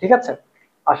লাগবে। ঠিক আছে,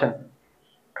 আসেন।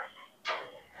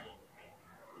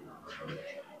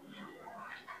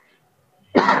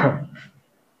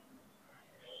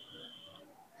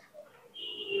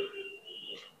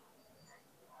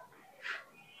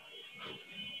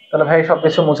 তাহলে ভাই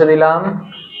সবকিছু মুছে দিলাম।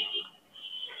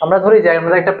 আমরা ধরি যে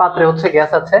আমাদের একটা পাত্রে হচ্ছে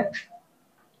গ্যাস আছে,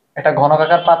 একটা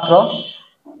ঘনকাকার পাত্র,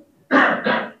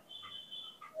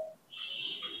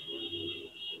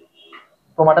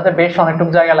 তোমারটাতে বেশ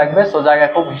অনেকটুকু জায়গা লাগবে, সো জায়গা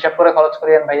খুব হিসাব করে খরচ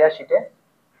করিয়েন ভাইয়া শীটে।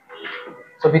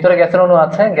 তো ভিতরে গ্যাসের অণু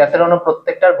আছে, গ্যাসের অণু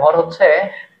প্রত্যেকটার ভর হচ্ছে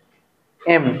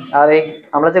m, আর এই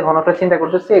আমরা যে ঘনকটা চিন্তা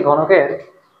করতেছি এই ঘনকের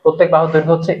প্রত্যেক বাহুর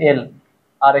দৈর্ঘ্য হচ্ছে l,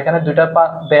 আর এখানে দুইটা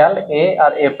দেয়াল a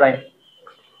R a prime.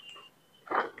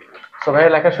 So ভাই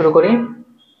লেখা শুরু করি।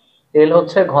 l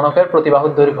হচ্ছে ঘনকের প্রতি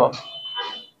বাহুর দৈর্ঘ্য,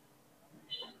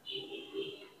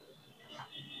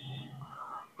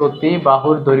 প্রতি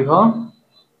বাহুর দৈর্ঘ্য।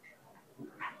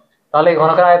 তাহলে এই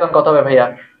ঘনকের আয়তন কত হবে ভাইয়া?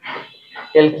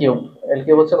 l কিউব, l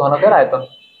কিউব হচ্ছে ঘনকের আয়তন।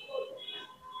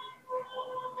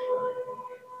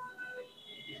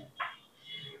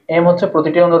 m হচ্ছে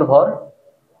প্রতিটি অণুর ভর,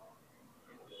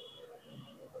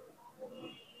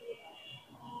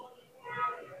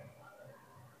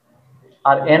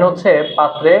 আর n হচ্ছে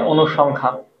পাত্রে অণুর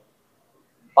সংখ্যা,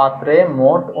 পাত্রে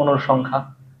মোট অণুর সংখ্যা।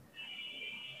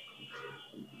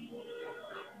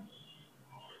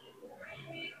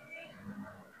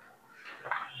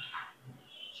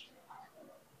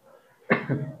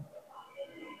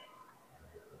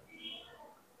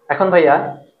 এখন ভাইয়া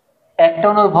একটা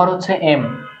অণুর ভর হচ্ছে m,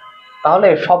 তাহলে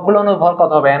সবগুলো অণুর ভর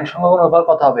কত হবে? n সংখ্যক অণুর ভর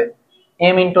কত হবে?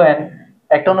 m into n।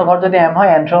 একটা অণুর ভর যদি m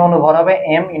হয়, n সংখ্যক অণুর ভর হবে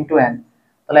m ইন্টু n।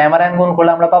 তাহলে m আর n গুণ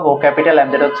করলে আমরা পাবো ক্যাপিটাল M,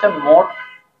 যেটা হচ্ছে মোট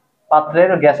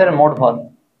পাত্রের গ্যাসের মোট ভর।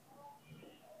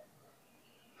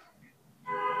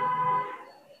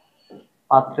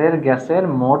 পাত্রের গ্যাসের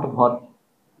মোট ভর।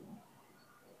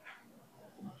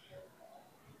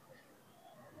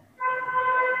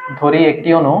 ধরি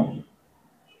একটি অণু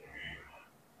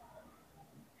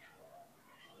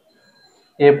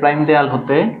এ প্রাইম দেয়াল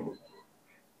হতে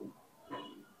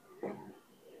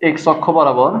x অক্ষ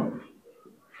বরাবর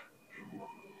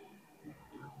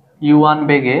u1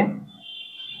 বেগে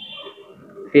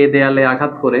এ দেয়ালে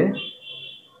আঘাত করে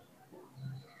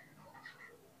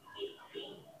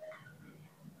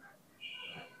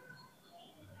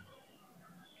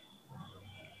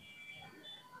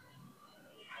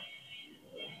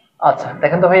আচ্ছা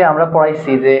দেখেন তো ভাই, আমরা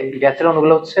পড়াইছি যে গ্যাসের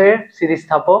অণুগুলো হচ্ছে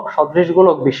স্থিতিস্থাপক সদৃশ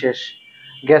গোলক বিশেষ।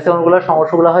 গ্যাসের অণুগুলোর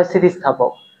সমস্যাগুলো হয়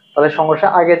স্থিতিস্থাপক। তাহলে সমস্যা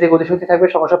আগে যে গতিশক্তি থাকবে,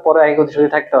 সমস্যা পরে আগে গতিশক্তি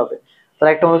থাকতে হবে।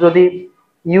 তাহলে একটা অণু যদি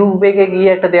ইউ বেগে গিয়ে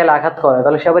একটা দেয়ালে আঘাত করে,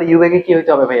 তাহলে সে আবার ইউ বেগে কি হইতে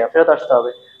হবে ভাইয়া? ফেরত আসতে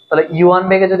হবে। তাহলে u1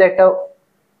 বেগে যদি একটা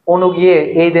অণু গিয়ে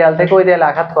এই দেয়াল থেকে ওই দেয়ালে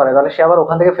আঘাত করে, তাহলে সে আবার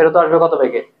ওখান থেকে ফেরত আসবে কত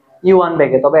বেগে? u1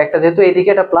 বেগে। তবে একটা যেহেতু এইদিকে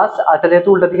এটা প্লাস, আর একটা যেহেতু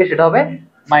উল্টা দিকে, সেটা হবে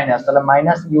মাইনাস। তাহলে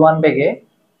মাইনাস u1 বেগে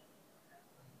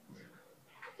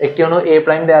একটি অণু এ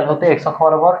প্রাইম দেয়াল হতে x অক্ষ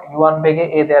বরাবর u1 বেগে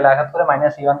এ দেয়ালে আঘাত করে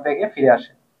মাইনাস u1 বেগে ফিরে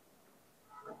আসে।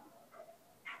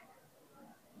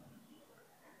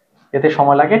 এতে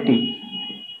সময় লাগে t।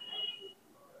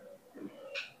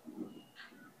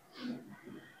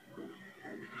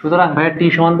 সুতরাং ভাইয়া t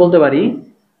সমান বলতে পারি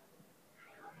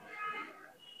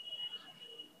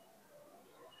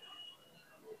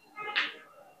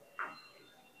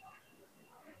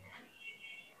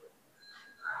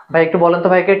ভাই একটু বলেন তো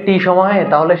ভাইকে, টি সময়ে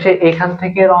তাহলে সে এখান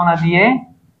থেকে রওনা দিয়ে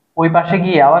ওই পাশে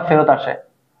গিয়ে আবার ফেরত আসে,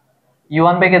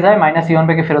 u1 বেগে যায়, মাইনাস u1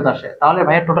 বেগে ফেরত আসে, তাহলে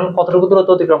ভাইয়া টোটাল কতটুকু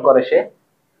দূরত্ব অতিক্রম করে সে?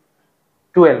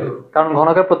 12। কারণ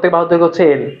ঘনকের প্রত্যেক বাহুর দৈর্ঘ্য হচ্ছে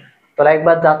l। তাহলে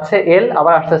একবার যাচ্ছে l,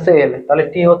 আবার আসতেছে l, তাহলে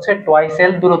t হচ্ছে টুয়াইস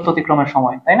l দূরত্ব অতিক্রমের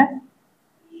সময়, তাই না?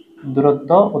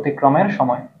 দূরত্ব অতিক্রমের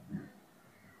সময়।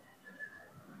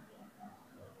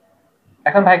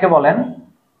 এখন ভাইকে বলেন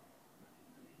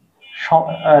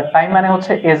টাইম মানে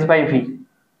হচ্ছে s/v,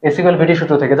 s=vt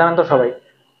সূত্র থেকে জানেন তো সবাই।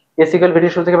 s=vt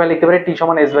সূত্র থেকে ভাই লিখতে পারি t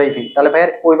সমান s/v। তাহলে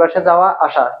ভাইয়ের ওই পাশে যাওয়া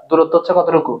আসা দূরত্ব হচ্ছে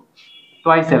কতটুকু?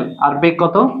 Twice l। আর বেগ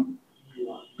কত?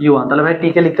 u1। তাহলে ভাই t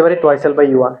কে লিখতে পারি টুয়াইস l বাই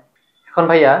u1। এখন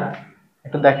ভাইয়া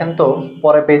একটু দেখেন তো,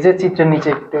 পরে পেজে চিত্রের নিচে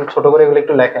একটু ছোট করে এগুলো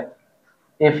একটু লেখেন।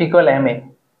 f = ma।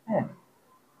 হ্যাঁ,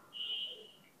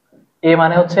 a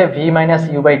মানে হচ্ছে v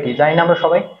 - u/t, জানি না আমরা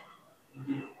সবাই।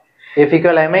 f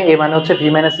 = ma, a মানে হচ্ছে v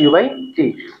 - u/t।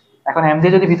 এখন m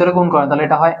দিয়ে যদি ভিতরে গুণ করেন, তাহলে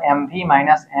এটা হয় mv -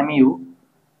 mu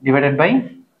divided by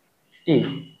t।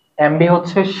 mv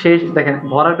হচ্ছে শেষ, দেখেন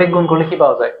ভরের বেগ গুণ করলে কি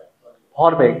পাওয়া যায়?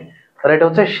 ভরবেগ। তাহলে এটা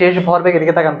হচ্ছে শেষ ভরবেগ,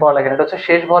 এদিকে তাকান পড়া লেখেন, এটা হচ্ছে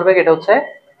শেষ ভরবেগ, এটা হচ্ছে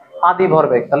আদি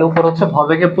ভরবেগ। তাহলে উপর হচ্ছে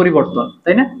ভরবেগের পরিবর্তন,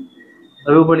 তাই না?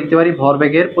 তবে উপর লিখতে পারি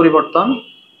ভরবেগের পরিবর্তন,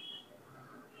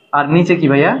 আর নিচে কি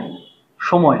ভাইয়া?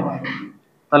 সময়।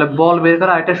 তাহলে বল বের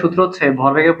করার আরেকটা সূত্র হচ্ছে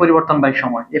ভরবেগের পরিবর্তন বাই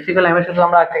সময়। f = m এর সূত্র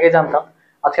আমরা আগে থেকে জানতাম,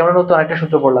 আজকে আমরা নতুন আরেকটা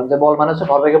সূত্র পড়লাম যে বল মানে হচ্ছে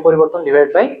ভরবেগের পরিবর্তন ডিভাইড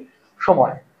বাই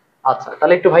সময়। আচ্ছা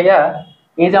তাহলে একটু ভাইয়া,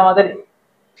 এই যে আমাদের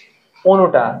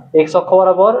অণুটা x অক্ষ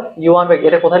বরাবর u1 বেগ,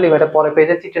 এটা কোথায় লিখবে? এটা পরে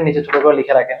পেজের চিত্রের নিচে ছোট করে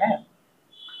লিখে রাখেন, হ্যাঁ।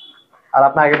 আর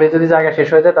আপনার আগে পেজে যদি জায়গা শেষ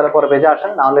হয়ে যায়, তাহলে পরে পেজে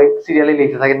আসেন, না হলে সিরিয়ালি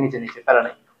লিখতে থাকেন নিচে নিচে, প্যারা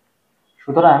নেই।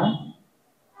 সুতরাং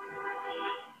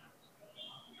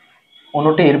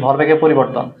অণুটির ভরবেগের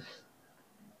পরিবর্তন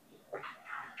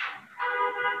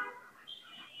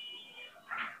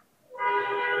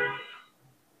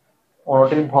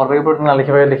না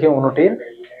লিখে ভাইয়া লিখি অণুটির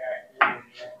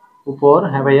উপর,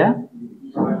 হ্যাঁ ভাইয়া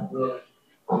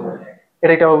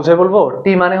এটা একটা বুঝে বলবো।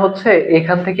 টি মানে হচ্ছে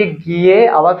এখান থেকে গিয়ে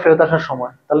আবার ফেরত আসার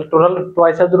সময়, তাহলে টোটাল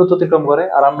টুয়াইস এর দূরত্ব অতিক্রম করে।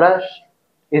 আর আমরা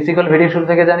s=v সূত্র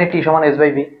থেকে জানি t সমান s/v।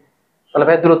 তাহলে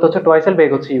ভাই দূরত্ব হচ্ছে টুয়াইস l, বেগ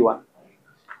হচ্ছে u1।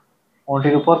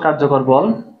 অণুটির উপর কার্যকর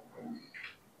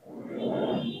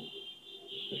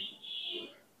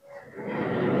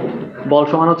বল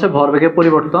সমান হচ্ছে ভরবেগের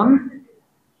পরিবর্তন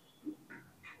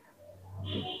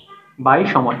বাই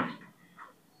সময়।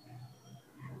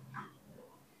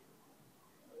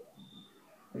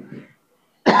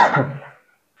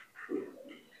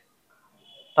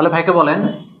 তাহলে ভাইকে বলেন,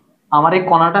 আমার এই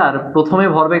কণাটার প্রথমে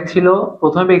বেগ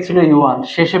ছিল u1,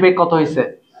 শেষে বেগ কত হয়েছে?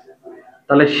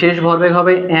 তাহলে শেষ ভরবেগ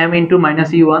হবে m *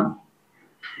 -u1,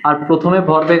 আর প্রথমে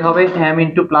ভরবেগ হবে m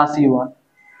 * +u1,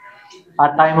 আর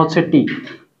টাইম হচ্ছে t।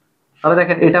 তাহলে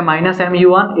দেখেন এটা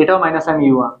 -mu1, এটাও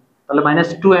 -mu1, তাহলে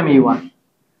 -2mu1।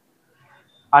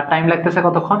 আর টাইম লাগতেছে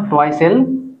কতক্ষণ, twice L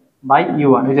by you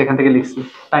one, এই যে এখান থেকে লিখছি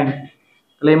টাইম।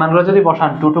 তাহলে এই মানগুলো যদি বসান,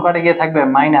 টু টু কাটে গিয়ে থাকবে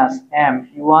minus M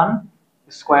U one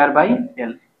square by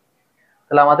এল।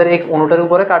 তাহলে আমাদের এই অণুটার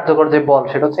উপরে কার্যকর যে বল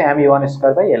সেটা হচ্ছে M U one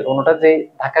square by এল। অণুটা যে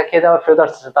ধাক্কা খেয়ে যাওয়া ফেরত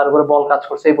আসছে তার উপরে বল কাজ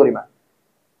করছে এই পরিমাণ।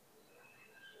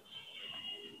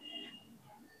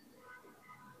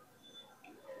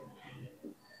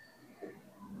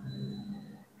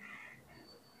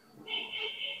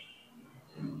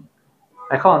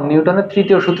 এখন নিউটনের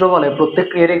তৃতীয় সূত্র বলে প্রত্যেক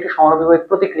ক্রিয়ার একটি সমানুপাতিক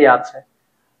প্রতিক্রিয়া আছে।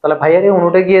 তাহলে ভাইয়ার এই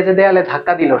অণুটা গিয়ে যে দেয়ালে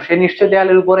ধাক্কা দিল, সে নিশ্চয়ই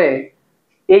দেয়ালের উপরে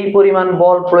এই পরিমাণ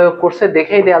বল প্রয়োগ করছে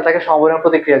দেখেই দেয়াল তাকে সমপরিমাণ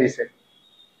প্রতিক্রিয়া দিছে,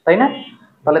 তাই না?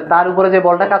 তাহলে তার উপরে যে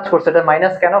বলটা কাজ করছে এটা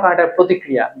মাইনাস কেন, কারণ এটা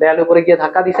প্রতিক্রিয়া, দেয়ালের উপরে গিয়ে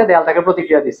ধাক্কা দিছে, দেয়াল তাকে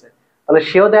প্রতিক্রিয়া দিছে, তাহলে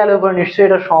সেও দেয়ালের উপরে নিশ্চয়ই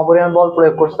এটা সমপরিমাণ বল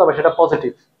প্রয়োগ করছে, তবে সেটা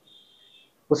পজিটিভ।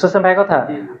 বুঝতেছেন ভাই কথা?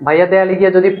 ভাইয়া দেয়ালে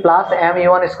গিয়ে যদি plus M U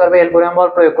one square by এল পরিমাণ বল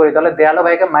প্রয়োগ করি, তাহলে দেয়ালও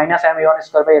ভাইকে minus M U one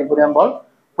square by এল পরিমাণ বল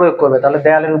প্রয়োগ করবে। তাহলে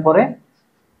দেয়ালের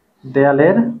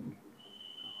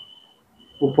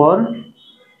উপর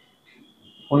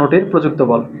অণুটির প্রযুক্ত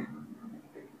বল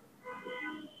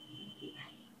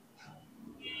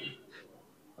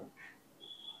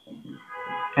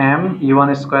M U one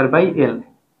square by এল।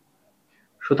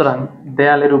 সুতরাং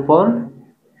দেয়ালের উপর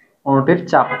অণুটির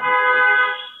চাপ,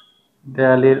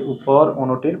 দেয়ালের উপর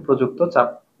অণুটির প্রযুক্ত চাপ।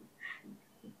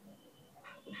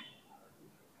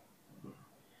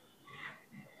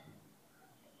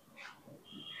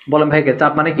 বলেন ভাইকে,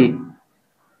 চাপ মানে কি?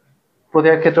 প্রতি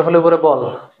এক ক্ষেত্রফলের উপরে বল,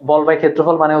 বল বাই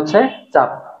ক্ষেত্রফল মানে হচ্ছে চাপ।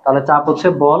 তাহলে চাপ হচ্ছে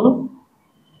বল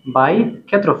বাই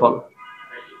ক্ষেত্রফল।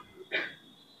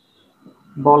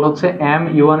 বল হচ্ছে M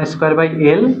U one square by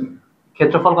এল,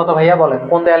 ক্ষেত্রফল কত ভাইয়া বলেন?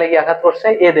 কোন দেয়ালে গিয়ে আঘাত করছে?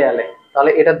 এ দেয়ালে।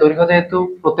 তাহলে এটা দৈর্ঘ্য যেহেতু,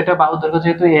 প্রত্যেকটা বাহুর দৈর্ঘ্য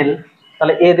যেহেতু এল,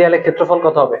 তাহলে এ দেয়ালে ক্ষেত্রফল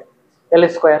কত হবে? এল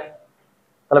স্কোয়ার।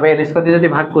 তাহলে ভাই এল স্কোয়ার দিয়ে যদি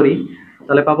ভাগ করি,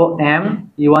 তাহলে পাবো M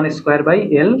U one square by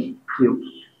L cube.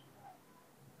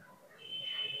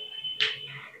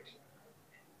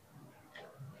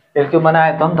 L cube মানে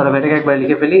আয়তন, তাহলে এটাকে একবার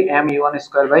লিখে ফেলি, M U one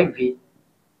square by V.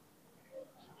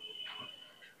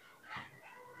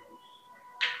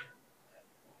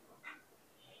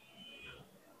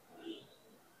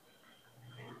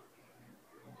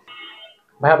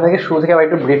 ভাই আপনাকে শুরু থেকে আবার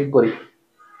একটু ব্রিফ করি।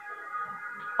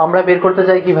 আমরা বের করতে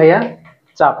চাই কি ভাইয়া?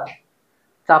 চাপ।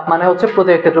 চাপ মানে হচ্ছে প্রতি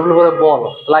এক ক্ষেত্রফলের উপরে বল,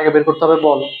 লাগে বের করতে হবে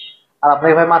বল। আর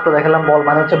আপনাকে ভাই মাত্র দেখালাম বল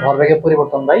মানে হচ্ছে ভরবেগের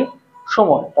পরিবর্তন বাই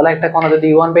সময়। তাহলে একটা কণা যদি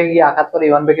ইউ ওয়ান বেগে গিয়ে আঘাত করে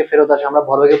ইউ ওয়ান বেগে ফেরত আসে, আমরা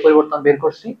ভরবেগের পরিবর্তন বের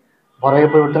করছি,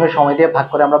 ভরবেগের পরিবর্তনের সময় দিয়ে ভাগ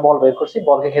করে আমরা বল বের করছি,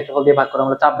 বলকে ক্ষেত্রফল দিয়ে ভাগ করে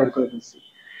আমরা চাপ বের করে ফেলছি।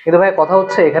 কিন্তু ভাই কথা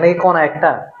হচ্ছে এখানে কি কণা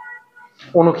একটা,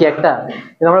 অণু কি একটা?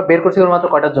 কিন্তু আমরা বের করছি মাত্র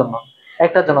কয়টার জন্য?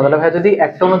 একটার জন্য। তাহলে ভাই যদি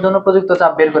একটা অণুর জন্য প্রযুক্ত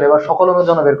চাপ বের করে, এবার সকল অণুর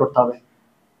জন্য বের করতে হবে।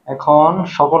 এখন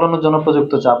সকল অণুর জন্য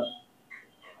প্রযুক্ত চাপ,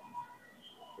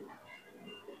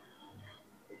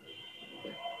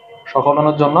 সকল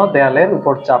অণুর জন্য দেয়ালের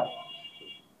উপর চাপ,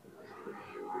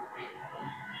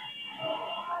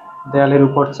 দেয়ালের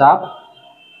উপর চাপ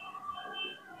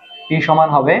P সমান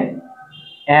হবে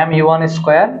M U one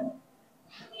square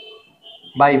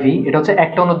by V. এটা হচ্ছে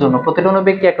একটা অণুর জন্য, প্রতিটা অণুর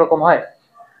বেগ কি একরকম হয়?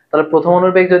 তাহলে প্রথম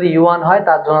অণুর বেগ যদি ইউ ওয়ান হয়,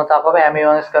 তার জন্য চাপ হবে M U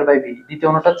one square by V. দ্বিতীয়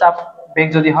অণুটার চাপ বেগ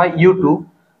যদি হয় ইউ টু,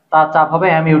 তার চাপ হবে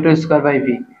M U two square by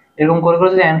V. এরকম করে করে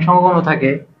যদি এন সংখ্যক অণু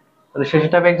থাকে, তাহলে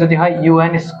শেষেরটা বেগ যদি হয় ইউ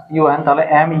এন, তাহলে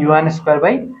M U N square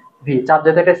by V. চাপ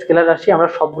যেহেতু একটা স্কেলার রাশি, আমরা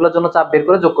সবগুলোর জন্য চাপ বের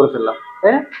করে যোগ করে ফেললাম,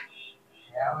 তাই না?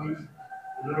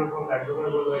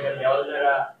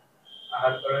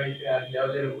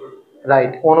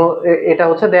 রাইট। এটা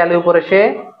হচ্ছে দেয়ালের উপরে সে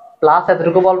প্লাস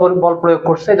এতটুকু বল বল প্রয়োগ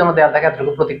করছে, এই জন্য দেয়াল তাকে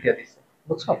এতটুকু প্রতিক্রিয়া দিচ্ছে।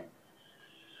 বুঝছো?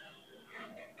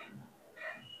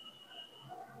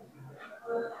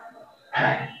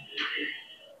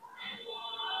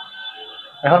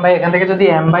 এখন ভাই এখান থেকে যদি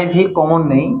এম বাই ভি কমন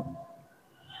নেই,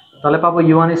 তাহলে পাবো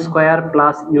you one square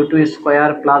plus you two square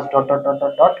plus dot dot dot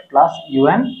dot dot plus U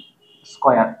N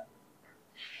square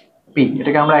P.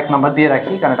 এটাকে আমরা 1 নাম্বার দিয়ে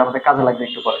রাখি, কারণ এটা আমাদের কাজে লাগবে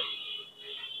একটু পরে।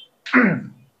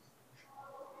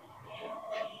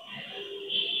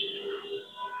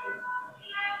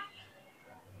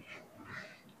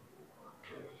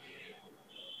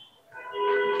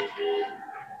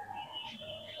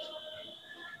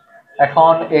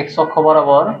 এখন এক্স অক্ষ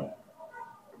বরাবর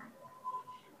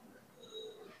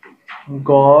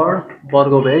গড়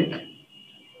বর্গবেগ,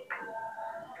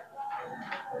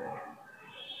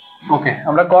 ওকে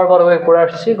আমরা গড় বর্গবেগ পড়ে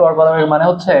আসছি। গড় বর্গবেগ মানে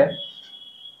হচ্ছে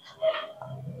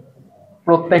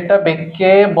প্রত্যেকটা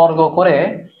বেগকে বর্গ করে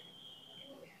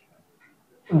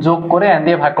যোগ করে এন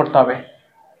দিয়ে ভাগ করতে হবে,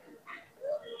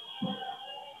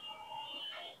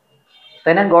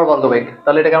 তাই না? গড় বর্গবেগ।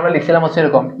 তাহলে এটাকে আমরা লিখছিলাম হচ্ছে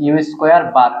এরকম, ইউ স্কোয়ার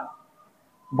বার,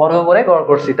 বর্গ করে গড়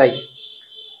করছি তাই।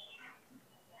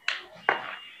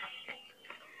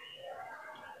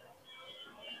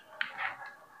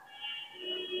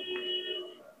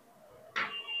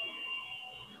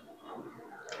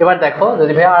 এবার দেখো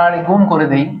যদি ভাই আর গুণ করে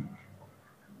দেই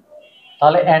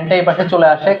তাহলে এনটা এই পাশে চলে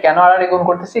আসে। কেন আর গুণ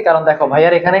করতেছি, কারণ দেখো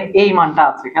ভাইয়ার এখানে এই মানটা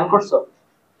আছে, খেয়াল করছো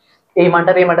এই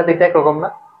মানটার এই মানটা দেখতে একরকম না।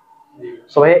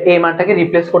 সো ভাইয়া এই মানটাকে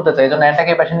রিপ্লেস করতে চাই, এই জন্য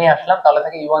এনটাকে এই পাশে নিয়ে আসলাম। তাহলে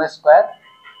থাকে u1 square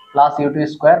plus u2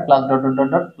 square plus dot dot dot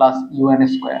dot plus un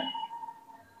square.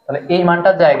 তাহলে এই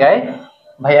মানটার জায়গায়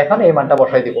ভাই এখন এই মানটা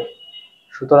বসাই দিব।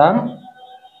 সুতরাং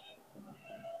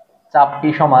চাপটি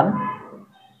সমান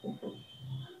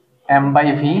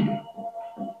m/v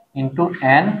into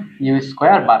n u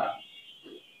square বার।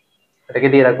 এটাকে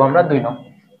দিয়ে রাখবো আমরা 2 নং।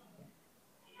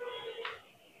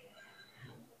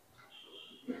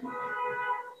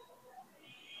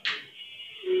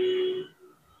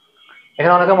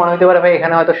 এখানে অনেকে মনে হতে পারে ভাই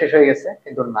এখানে হয়তো শেষ হয়ে গেছে,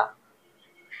 কিন্তু না।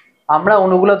 আমরা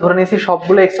অণুগুলো ধরে নিয়েছি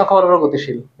সবগুলো এক্স অক্ষ বরাবর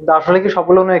গতিশীল, কিন্তু আসলে কি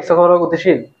সবগুলো অণু এক্স অক্ষ বরাবর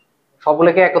গতিশীল?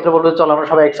 সবগুলোকে একত্রে বলতে চলো আমরা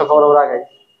সবাই এক্স অক্ষ বরাবর আগাই,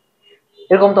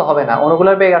 এরকম তো হবে না।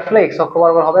 অণুগুলোর বেগ আসলে এক্স অক্ষ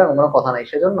বরাবর হবে এমন কোনো কথা নাই।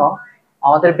 সেজন্য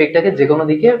আমাদের বেগটাকে যে কোনো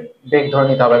দিকে বেগ ধরে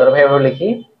নিতে হবে। ধরো ভাই এভাবে লিখি,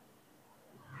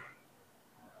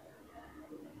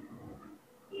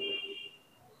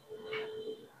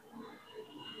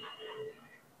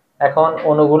 এখন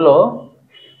অণুগুলো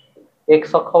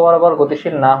এক্স অক্ষ বরাবর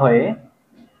গতিশীল না হয়ে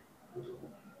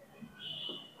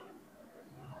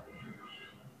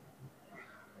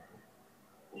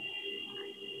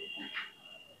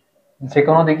যে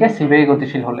কোনো দিকে সি বেগে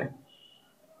গতিশীল হলে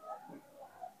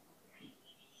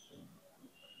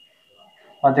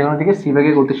বা যে কোনো দিকে সি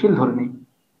বেগে গতিশীল ধরে নিই।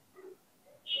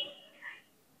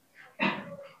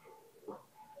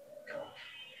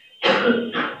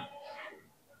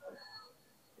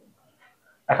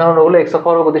 এখন অণুগুলো এক্স অক্ষ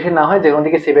বরাবর গতিশীল না হয় যে কোনো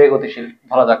দিকে সি বেগে গতিশীল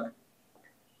ধরা যাক।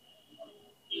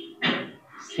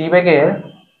 সি বেগের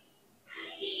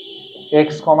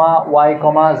এক্স কমা ওয়াই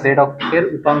কমা জেড অক্ষের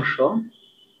উপাংশ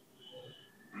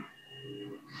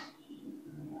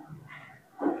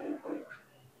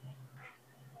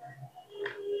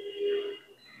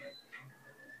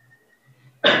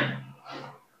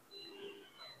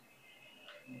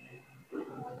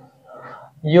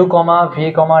you comma V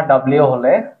comma W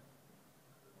হলে,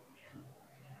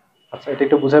 আচ্ছা এটা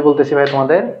একটু বুঝাই বলতেছি ভাই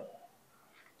তোমাদের।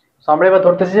 আমরা এবার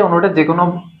ধরতেছি যে অণুটা যে কোনো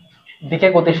দিকে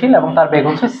গতিশীল এবং তার বেগ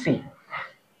হচ্ছে সি।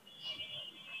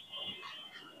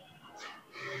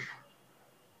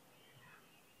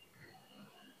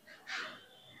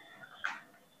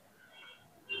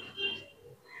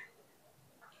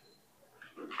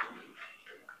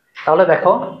 তাহলে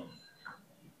দেখো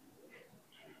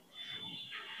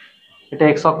এটা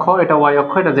এক্স অক্ষ, এটা ওয়াই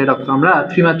অক্ষ, এটা জেড অক্ষ। আমরা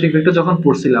ত্রিমাত্রিক ভেক্টর যখন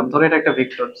পড়ছিলাম, ধরো এটা একটা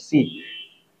ভেক্টর সি,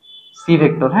 সি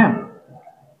ভেক্টর। হ্যাঁ,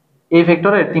 এই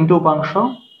ভেক্টরের তিনটি উপাংশ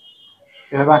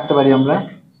এভাবে আঁকতে পারি আমরা।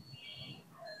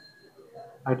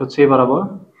 আর এটা হচ্ছে এই বরাবর,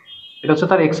 এটা হচ্ছে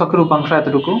তার এক্স অক্ষের উপাংশ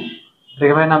এতটুকু,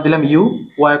 এটাকে ভাই নাম দিলাম ইউ,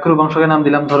 ওয়াই অক্ষের উপাংশকে নাম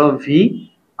দিলাম ধরো ভি,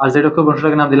 আর জেড অক্ষের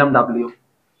উপাংশকে নাম দিলাম ডাব্লিউ।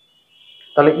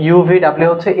 তাহলে ইউ ভি ডাব্লিউ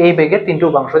হচ্ছে এই বেগের তিনটি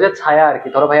উপাংশ, যে ছায়া আর কি।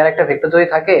 ধরো ভাইয়ার একটা ভেক্টর যদি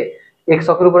থাকে, এক্স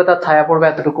অক্ষের উপরে তার ছায়া পড়বে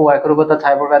এতটুকু, ওয়াই অক্ষের উপরে তার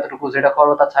ছায়া পড়বে এতটুকু, জেড অক্ষের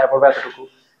উপরে তার ছায়া পড়বে এতটুকু।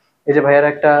 এই যে ভাইয়ার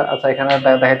একটা, আচ্ছা এখানে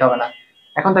দেখাইতে হবে না।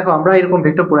 এখন দেখো আমরা এরকম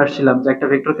ভেক্টর পড়ে আসছিলাম যে একটা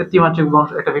ভেক্টরকে ত্রিমাত্রিক বংশ,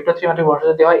 একটা ভেক্টর ত্রিমাত্রিক বংশ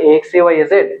যদি হয় ax a y a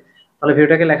z, তাহলে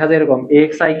ভেক্টরটাকে লেখা যায় এরকম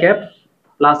ax i cap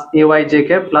plus a y j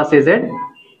cap plus a z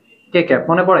k cap.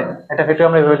 মনে পড়ে? এটা ভেক্টর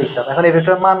আমরা এভাবে লিখতাম। এখন এই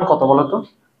ভেক্টরের মান কত বলো তো?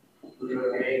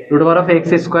 Root over of x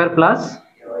square plus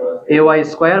a y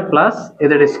square plus a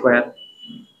z square.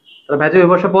 তাহলে ভ্যালু এই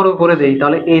বসে বড় করে দেই,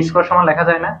 তাহলে a স্কয়ার সমান লেখা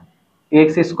যায় না x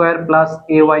square plus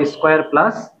a y square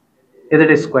plus a z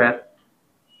square.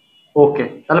 ওকে,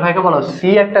 তাহলে ভাইকে বলো সি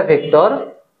একটা ভেক্টর,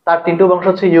 তার তিনটি উপাংশ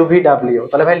হচ্ছে ইউ ভি ডাব্লিউ।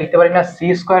 তাহলে ভাই লিখতে পারি না সি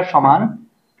স্কয়ার সমান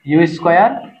you square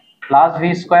plus V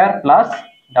square plus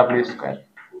W square.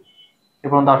 এ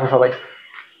পর্যন্ত আসো সবাই।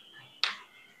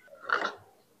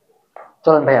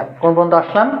 চলেন ভাইয়া কোন পর্যন্ত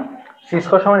আসলাম? সি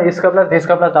স্কয়ার সমান you square plus V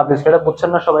square plus W square, এটা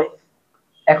বুঝছেন না সবাই?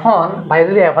 এখন ভাই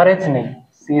যদি এভারেজ নেই,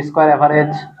 C square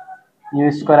average, you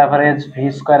square average, V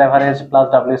square average plus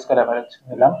W square average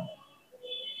নিলাম।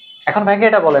 এখন ভাইকে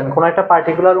এটা বলেন, কোন একটা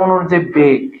পার্টিকুলার অণুর যে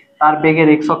বেগ, তার বেগের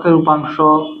এক্স অক্ষের উপাংশ,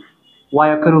 ওয়াই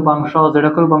অক্ষের উপাংশ, জেড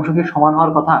অক্ষের উপাংশ কি সমান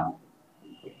হওয়ার কথা?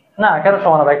 না। কেন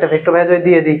সমান হবে? একটা ভেক্টর ভাইয়া যদি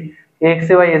দিয়ে দিই এক্স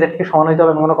ওয়াই জেড কি সমান হইতে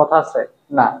হবে এমন কোনো কথা আছে?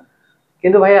 না।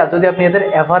 কিন্তু ভাইয়া যদি আপনি এদের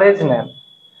এভারেজ নেন,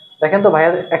 দেখেন তো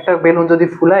ভাইয়া একটা বেলুন যদি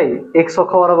ফুলাই, এক্স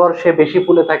অক্ষ বরাবর সে বেশি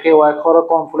ফুলে থাকে, ওয়াই অক্ষ বরাবর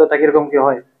কম ফুলে থাকে, এরকম কি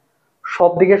হয়?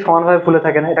 সব দিকে সমানভাবে ফুলে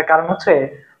থাকে না। এটা কারণ হচ্ছে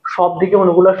সব দিকে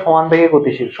অণুগুলো সমান বেগে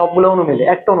গতিশীল, সবগুলো অণু মিলে।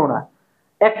 একটা অণু না,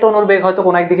 একটা অণুর বেগ হয়তো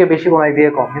কোন একদিকে বেশি কোন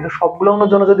একদিকে কম, কিন্তু সবগুলো অণুর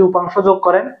জন্য যদি উপাংশ যোগ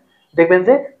করেন, দেখবেন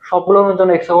যে সবগুলো অণুর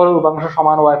জন্য এক্স অক্ষের উপাংশ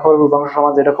সমান, ওয়াই অক্ষের উপাংশ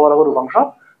সমান, জেড অক্ষের উপাংশ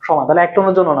সমান। তাহলে একটা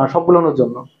অণুর জন্য না, সবগুলো অণুর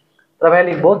জন্য। তাহলে ভাই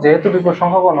লিখবো যেহেতু বিপুল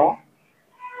সংখ্যক অণু,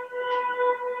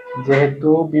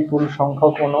 যেহেতু বিপুল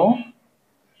সংখ্যক অণু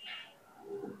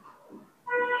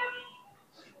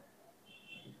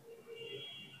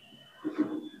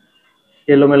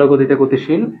এলোমেলো গতিতে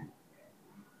গতিশীল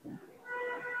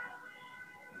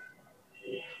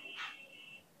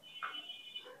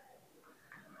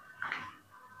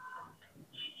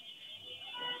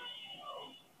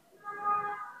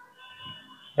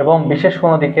এবং বিশেষ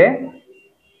কোনো দিকে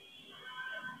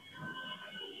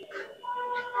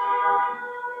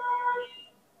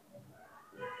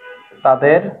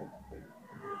তাদের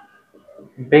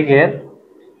বেগের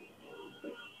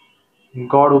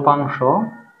গড় উপাংশ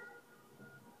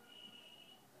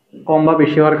কম বা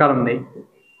বেশি হওয়ার কারণ নেই।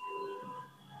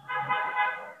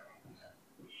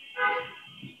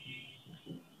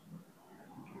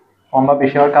 কম বা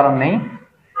বেশি হওয়ার কারণ নেই।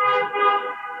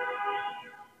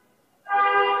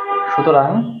 সুতরাং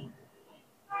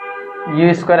ইউ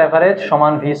স্কোয়ার অ্যাভারেজ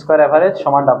সমান ভি স্কোয়ার অ্যাভারেজ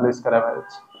সমান ডাব্লিউ স্কোয়ার অ্যাভারেজ।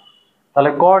 তাহলে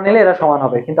গড় নিলে এরা সমান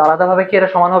হবে, কিন্তু আলাদাভাবে কি এরা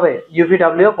সমান হবে? ইউভি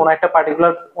ডাব্লিউ কোনো একটা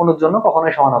পার্টিকুলার অণুর জন্য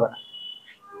কখনোই সমান হবে না।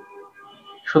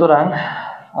 সুতরাং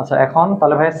আচ্ছা, এখন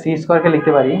তাহলে ভাই সি স্কোয়ারকে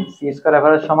লিখতে পারি সি স্কোয়ার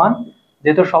অ্যাভারেজ সমান,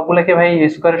 যেহেতু সবগুলোকে ভাই ইউ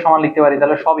স্কোয়ারের সমান লিখতে পারি,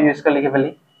 তাহলে সব ইউ স্কোয়ার লিখে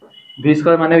ফেলি। ভি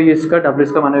স্কোয়ার মানে ইউ স্কোয়ার, ডাব্লিউ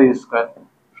স্কোয়ার মানে ইউ স্কোয়ার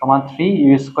সমান 3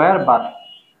 ইউ স্কোয়ার বার।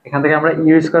 এখান থেকে আমরা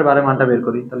ইউ স্কোয়ার বারের মানটা বের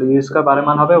করি, তাহলে ইউ স্কোয়ার বারের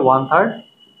মান হবে 1/3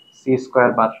 সি স্কোয়ার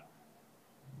বার।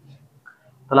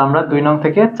 তাহলে আমরা 2 নং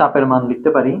থেকে চাপের মান লিখতে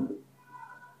পারি,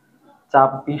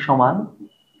 চাপ পি সমান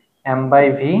M by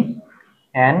V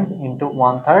N into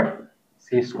 1/3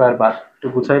 C square বার। একটু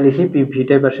গুছাই লিখি, পি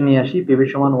ভিটাই পাশে নিয়ে আসি, পিভি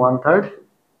সমান 1/3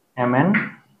 এম এন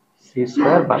সি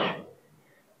স্কোয়ার বার।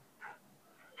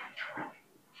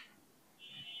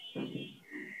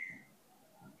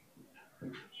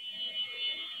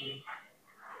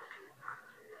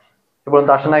 বলুন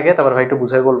তো আসে না আগে, তারপর ভাই একটু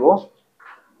বুঝাই বলবো।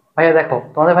 ভাইয়া দেখো,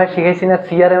 তোমাদের ভাই শিখাইছি না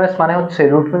সিআরএমএস মানে হচ্ছে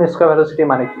রুট মিন স্কয়ার ভেলোসিটি।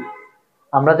 মানে কি?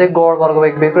 আমরা যে গড়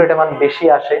বর্গবেগ বের করি এটা মান বেশি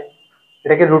আসে,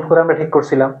 এটাকে রুট করে আমরা ঠিক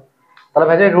করছিলাম। তাহলে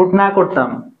ভাই যদি রুট না করতাম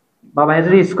বা ভাই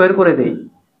যদি স্কয়ার করে দেই,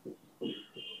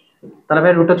 তাহলে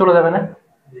ভাই রুটে চলে যাবে না?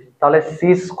 তাহলে সি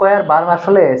স্কয়ার বার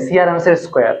আসলে সিআরএমএস এর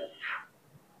স্কয়ার।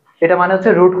 এটা মানে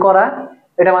হচ্ছে রুট করা,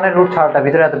 এটা মানে রুট ছাড়াটা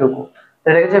ভিতরে এতটুকু।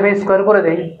 এটাকে যদি ভাই স্কয়ার করে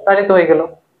দেই তাহলে তো হয়ে গেল।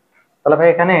 তাহলে ভাই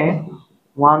এখানে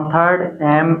 1/3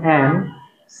 এম এন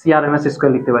সিআরএমএস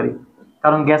স্কয়ার লিখতে পারি,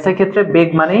 কারণ গ্যাসের ক্ষেত্রে বেগ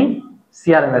মানেই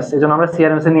সিআরএমএস, এজন্য আমরা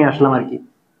সিআরএমএস এ নিয়ে আসলাম আর কি।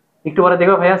 একটু পরে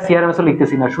দেখো ভাইয়া সিআরএমএস ও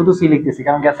লিখতেছি না, শুধু সি লিখতেছি,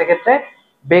 কারণ গ্যাসের ক্ষেত্রে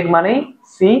বেগ মানেই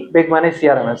সি, বেগ মানেই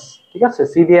সিআরএমএস। ঠিক আছে,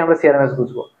 সি দিয়ে আমরা সিআরএমএস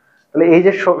বুঝবো। তাহলে এই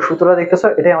যে সূত্রটা দেখতেছো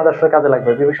এটাই আমাদের আসলে কাজে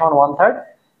লাগবে। পি সমান 1/3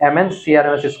 M N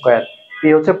CRMS square. P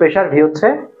হচ্ছে প্রেসার, ভি হচ্ছে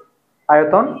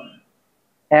আয়তন,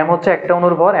 এম হচ্ছে একটা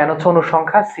অণুর ভর, এন হচ্ছে অণুর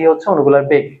সংখ্যা, সি হচ্ছে অণুগুলোর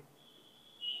বেগ।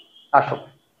 আসো,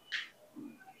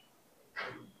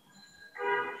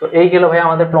 তো এই গেল ভাই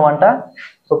আমাদের প্রমাণটা।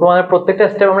 তো প্রমাণের প্রত্যেকটা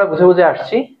স্টেপ আমরা বুঝে বুঝে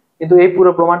আসছি, কিন্তু এই পুরো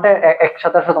প্রমাণটা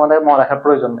একসাথে আসলে তোমাদের মনে রাখার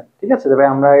প্রয়োজন নেই। ঠিক আছে ভাই,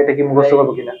 আমরা এটা কি মুখস্থ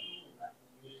করবো কিনা?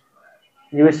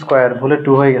 ইউ স্কয়ার ভুলে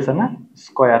 2 হয়ে গেছে না,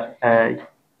 স্কয়ার।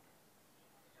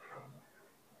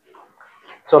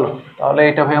 চলো তাহলে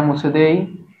এটা ভাইয়া মুছে দেই।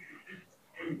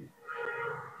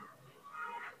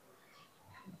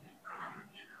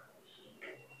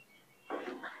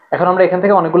 এখন আমরা এখান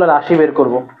থেকে অনেকগুলো রাশি বের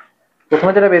করব।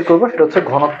 প্রথমে যেটা বের করব সেটা হচ্ছে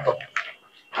ঘনত্ব।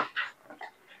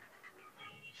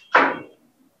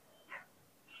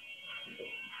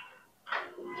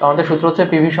 আমাদের সূত্র হচ্ছে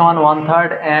পিভি সমান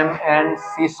 1/3 এম এন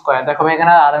সি স্কয়ার। দেখো ভাই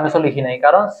এখানে আরএমএস ও লিখি নাই,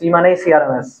 কারণ সি মানেই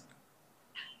সিআরএমএস।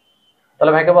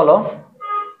 তাহলে ভাইকে বলো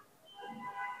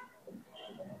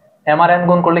এম আর এন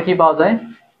গুণ করলে কি পাওয়া যায়?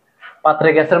 পাত্রে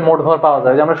গ্যাসের মোট ভর পাওয়া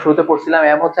যায়। যে আমরা শুরুতে পড়ছিলাম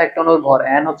এম হচ্ছে একটা অণুর ভর,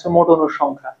 এন হচ্ছে মোট অণুর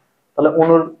সংখ্যা। তাহলে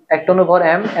অণুর একটা অণুর ভর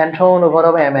এম, এন সহ অণুর ভর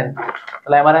হবে এম এন।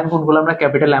 তাহলে এম আর এন গুণ করলে আমরা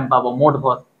ক্যাপিটাল এম পাবো, মোট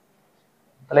ভর।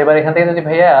 তাহলে এবার এখান থেকে যদি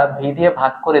ভাইয়া ভি দিয়ে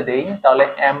ভাগ করে দেই, তাহলে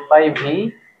M by V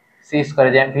C square,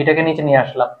 যে ভিটাকে নিচে নিয়ে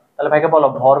আসলাম। তাহলে ভাইকে বলো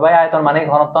ভর বাই আয়তন মানে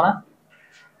ঘনত্ব না?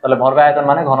 তাহলে ভর বাই আয়তন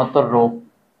মানে ঘনত্ব রো।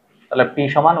 তাহলে পি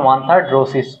সমান 1/3 রো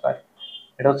সি স্কয়ার।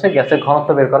 এটা হচ্ছে গ্যাসের ঘনত্ব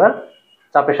বের করার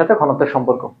চাপের সাথে ঘনত্বের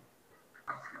সম্পর্ক।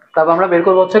 তারপর আমরা বের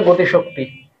করবো হচ্ছে গতিশক্তি।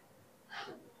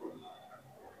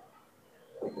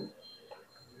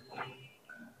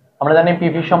 আমরা জানি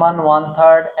পিভি সমান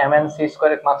 1/3 এম এন সি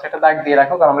স্কয়ার। মাঝে একটা দাগ দিয়ে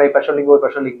রাখো, কারণ আমরা এই পাশে লিখবো ওই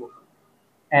পাশে লিখবো।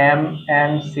 M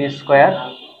N C square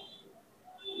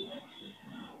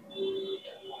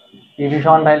PV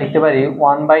সমান ভাই লিখতে পারি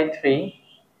 1/3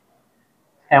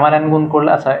 এম আর এন গুণ করলে,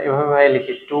 আচ্ছা এভাবে ভাই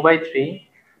লিখি 2/3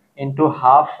 into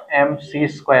half M C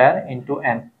square into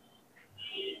N.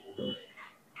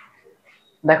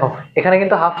 দেখো এখানে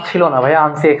কিন্তু হাফ ছিল না ভাই,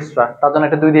 আনসি এক্সট্রা, তার জন্য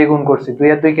একটা 2 দিয়ে গুণ করছি। 2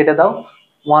 আর 2 কেটে দাও,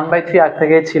 1/3 আগ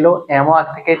থেকে ছিল, এম ও আগ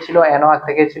থেকে ছিল, এন ও আগ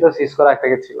থেকে ছিল, সি স্কয়ার আগ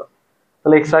থেকে ছিল।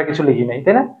 তাহলে এক্সট্রা কিছু লিখি নাই,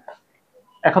 তাই না?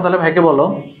 এখন তাহলে ভাইকে বলো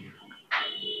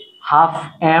half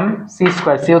M C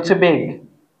square, C হচ্ছে বেগ,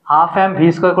 হাফ এম ভি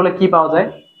স্কয়ার করলে কি পাওয়া যায়?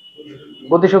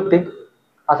 গতিশক্তি।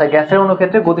 আচ্ছা, গ্যাসের অণু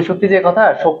ক্ষেত্রে গতিশক্তি যে কথা,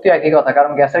 শক্তি একই কথা,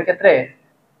 কারণ গ্যাসের ক্ষেত্রে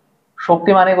শক্তি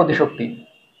মানে গতিশক্তি,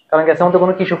 কারণ গ্যাসের মধ্যে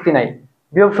কোনো কি শক্তি নাই,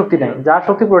 বিভব শক্তি নাই, যার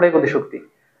শক্তি পুরোটাই গতিশক্তি।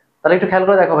 তাহলে একটু খেয়াল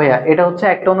করে দেখো ভাইয়া, এটা হচ্ছে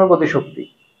একটা অণুর গতিশক্তি,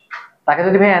 তাকে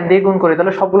যদি ভাই n দিয়ে গুণ করি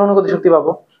তাহলে সবগুলো অণু গতিশক্তি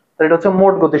পাবো, তাহলে এটা হচ্ছে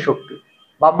মোট গতিশক্তি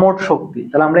বা মোট শক্তি।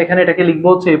 তাহলে আমরা এখানে এটাকে লিখবো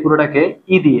হচ্ছে এই পুরোটাকে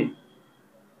ই দিয়ে।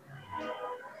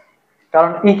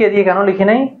 কারণ ই কে দিয়ে কেন লিখি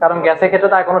নাই, কারণ গ্যাসের ক্ষেত্রে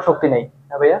তার কোনো শক্তি নেই।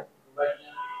 হ্যাঁ ভাইয়া,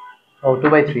 ও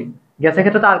 2/3, গ্যাসের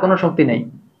ক্ষেত্রে তো আর কোনো শক্তি নেই,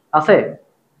 আছে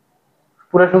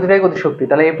পুরো শক্তিটাই গতিশক্তি,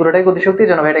 তাহলে এই পুরোটাই গতিশক্তির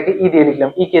জন্য ভাই এটাকে ই দিয়ে লিখলাম,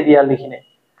 ই কে দিয়ে আর লিখি নাই।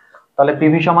 তাহলে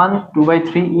পিভি সমান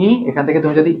 2/3 ই, এখান থেকে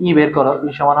তুমি যদি ই বের করো, ই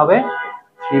সমান হবে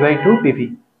 3/2 পিভি।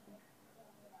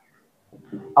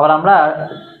 আবার আমরা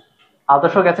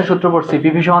আদর্শ গ্যাসের সূত্র পড়ছি,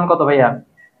 পিভি সমান কত ভাইয়া,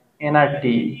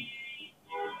 এনআরটি।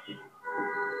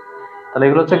 তাহলে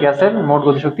এগুলো হচ্ছে গ্যাসের মোট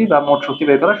গতিশক্তি বা মোট শক্তি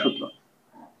বের করার সূত্র।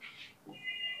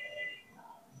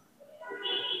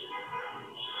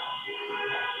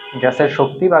 গ্যাসের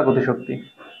শক্তি বা গতিশক্তি।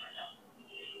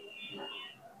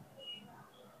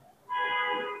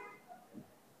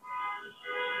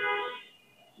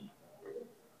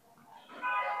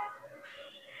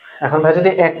 এখন ভাই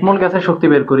যদি 1 মোল গ্যাসের শক্তি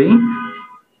বের করি,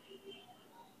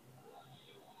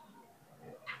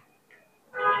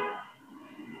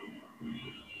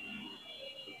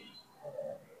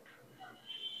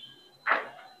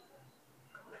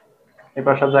 এই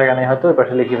পাশে জায়গা নেই হয়তো, ওই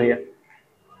পাশে লিখি ভাইয়া।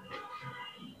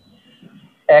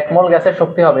 1 মোল গ্যাসের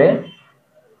শক্তি হবে,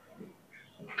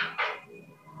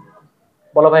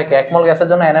 বলো ভাই 1 মোল গ্যাসের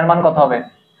জন্য n এর মান কত হবে,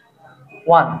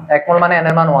 1। 1 মোল মানে n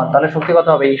এর মান 1, তাহলে শক্তি কত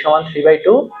হবে, E সমান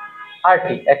 3/2 RT।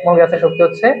 1 মোল গ্যাসের শক্তি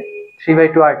হচ্ছে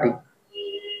 3/2 RT।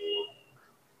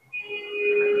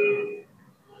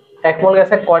 1 মোল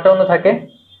গ্যাসে কয়টা অণু থাকে,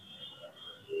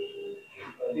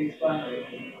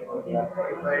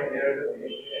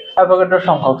 অ্যাভোগাড্রোর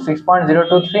সংখ্যক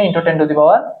 6.023 ×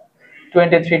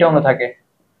 10⁻23 টা অণু থাকে,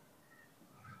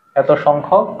 এত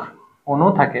সংখ্যক অণু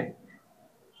থাকে।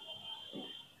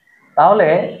 তাহলে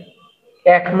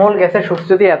 1 মোল গ্যাসের শক্তি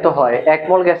যদি এত হয়, 1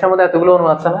 মোল গ্যাসের মধ্যে এতগুলো অণু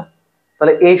আছে না,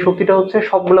 তাহলে এই শক্তিটা হচ্ছে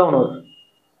সবগুলো অণুর।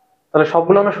 তাহলে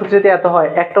সবগুলো অণুর শক্তি যদি এত হয়,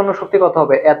 একটা অণুর শক্তি কত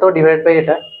হবে, এত ডিভাইডেড বাই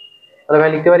এটা। তাহলে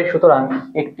ভাই লিখতে পারি, সুতরাং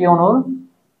একটি অণুর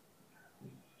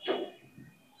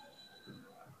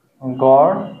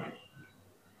গড়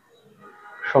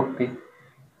শক্তি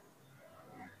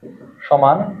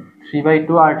সমান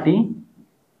 3/2 RT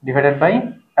ডিভাইডেড বাই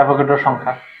অ্যাভোগাড্রোর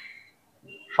সংখ্যা।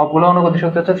 সবগুলো অণু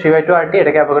গতিশক্তি হচ্ছে 3/2 RT,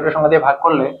 এটাকে অ্যাভোগাড্রোর সংখ্যা দিয়ে ভাগ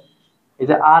করলে এই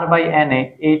যে R/N,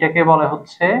 এইটাকে বলা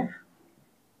হচ্ছে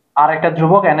আর একটা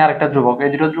ধ্রুবক, n আর একটা ধ্রুবক, এই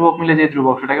দুটো ধ্রুবক মিলে যে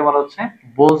ধ্রুবক সেটাকে বলা হচ্ছে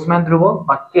বোলজম্যান ধ্রুবক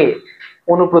বা কে,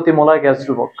 অণু প্রতি মোলার গ্যাস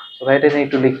ধ্রুবক। তো এটা নিয়ে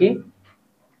একটু লিখি,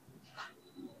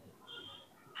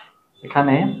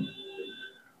 এখানে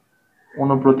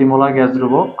অণু প্রতি মোলার গ্যাস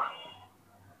ধ্রুবক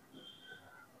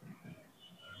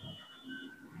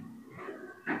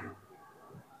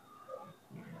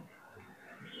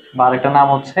বা আরেকটা নাম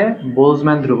হচ্ছে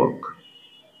বোলজম্যান ধ্রুবক।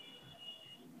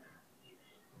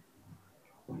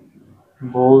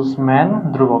 বোলজম্যান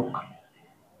ধ্রুবক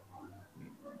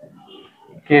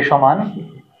কে সমান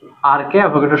আর কে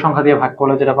অ্যাভোগাড্রোর সংখ্যা দিয়ে ভাগ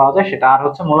করলে যেটা পাওয়া যায় সেটা। আর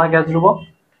হচ্ছে মোলার গ্যাস ধ্রুবক,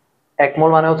 1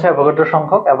 মোল মানে হচ্ছে অ্যাভোগাড্রোর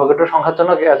সংখ্যক, অ্যাভোগাড্রোর সংখ্যার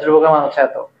জন্য গ্যাস ধ্রুবকের মান হচ্ছে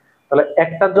এত। তাহলে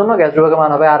একটার জন্য গ্যাস ধ্রুবকের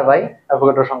মান হবে আর বাই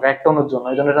অ্যাভোগাড্রোর সংখ্যা, একটা অণুর জন্য,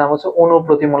 এই জন্য এটার নাম হচ্ছে অণু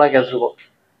প্রতি মোলার গ্যাস ধ্রুবক।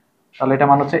 তাহলে এটা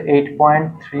মান হচ্ছে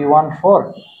 8.314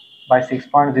 বাই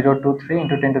 6.023 ×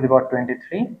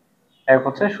 10⁻23, এক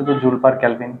হচ্ছে শুধু জুল পার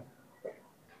কেলভিন।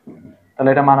 তাহলে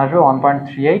এটা মান আসবে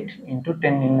 1.38 ×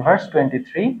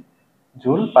 10⁻23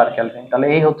 জুল পার কেলভিন। তাহলে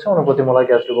এই হচ্ছে অণু প্রতি মোলার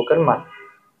গ্যাস ধ্রুবকের মান।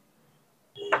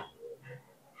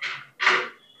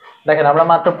 দেখেন, আমরা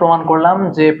মাত্র প্রমাণ করলাম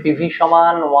যে পিভি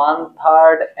সমান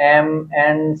 1/3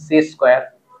 mNc²,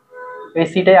 এই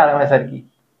সিটাই আরএমএস আর কি।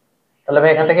 তাহলে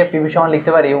ভাই এখান থেকে পিভি সমান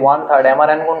লিখতে পারি 1/3 m আর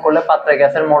n গুণ করলে পাত্রে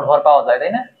গ্যাসের মোট ভর পাওয়া যায়,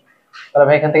 তাই না? তাহলে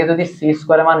ভাই এখান থেকে যদি c²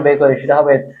 এর মান বের করি সেটা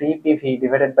হবে 3PV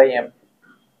ডিভাইডেড বাই m।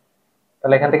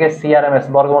 তাহলে এখান থেকে CRMS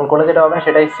বর্গমূল করলে যেটা হবে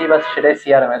সেটাই c বা সেটাই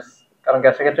CRMS, কারণ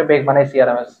গ্যাসের ক্ষেত্রে বেগ মানে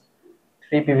CRMS,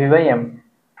 3PV/m।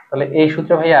 তাহলে এই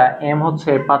সূত্রে ভাইয়া m হচ্ছে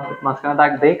মাঝখানে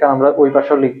দাগ দেই, কারণ আমরা ওই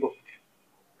পাশেও লিখবো।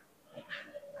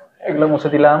 এগুলো মুছে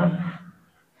দিলাম।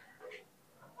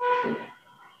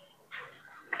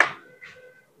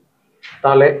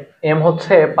 তাহলে m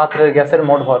হচ্ছে পাত্রের গ্যাসের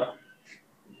মোট ভর,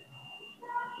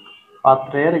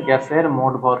 পাত্রের গ্যাসের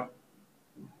মোট ভর।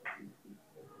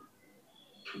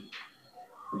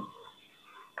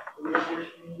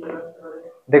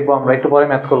 দেখবো আমরা একটু পরে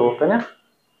ম্যাথ করবো, তাই না?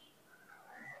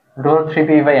 ধরো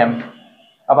 3PV/m।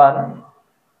 আবার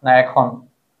না, এখন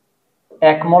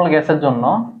 1 মোল গ্যাসের জন্য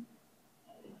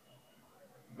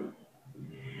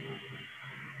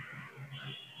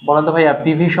বলেন তো ভাইয়া,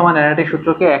 পিভি সমান এনআরটি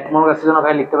সূত্রকে একমোল গ্যাসের জন্য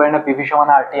ভাই লিখতে পারি না? পিভি সমান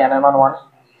আরটি, এন এর মান 1।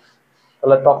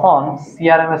 তাহলে তখন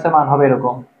সিআরএমএস এর মান হবে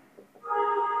এরকম,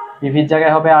 পিভির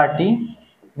জায়গায় হবে আরটি,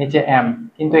 নিচে এম।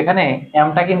 কিন্তু এখানে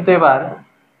এমটা কিন্তু এবার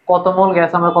কত মোল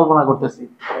গ্যাস আমরা কল্পনা করতেছি?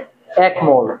 1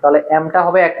 মোল। তাহলে এমটা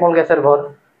হবে 1 মোল গ্যাসের ভর।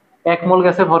 1 মোল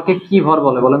গ্যাসের ভরকে কি ভর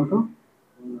বলে বলেন তো?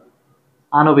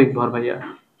 আণবিক ভর ভাইয়া।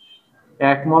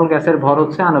 1 মোল গ্যাসের ভর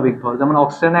হচ্ছে আণবিক ভর। যেমন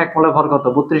অক্সিজেনের 1 মোলের ভর কত?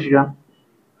 32 গ্রাম।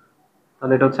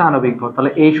 তাহলে এটা হচ্ছে আণবিক ভর।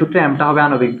 তাহলে এই সূত্রে এমটা হবে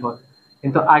আণবিক ভর।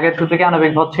 কিন্তু আগের সূত্রে কি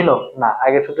আণবিক ভর ছিল? না,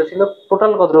 আগের সূত্রে ছিল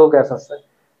টোটাল কত গ্যাস আছে।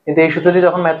 কিন্তু এই সূত্রটি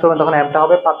যখন ম্যাথ করবেন তখন এমটা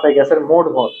হবে পাত্রে গ্যাসের মোট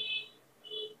ভর।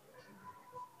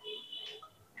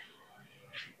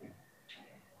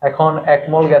 এখন 1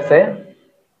 মোল গ্যাসে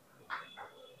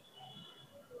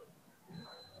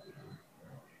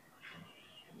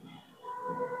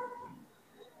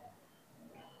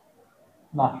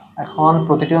না, এখন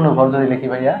প্রতিটি অণুর ভর যদি লিখি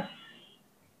ভাইয়া,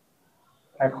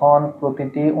 এখন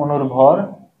প্রতিটি অণুর ভর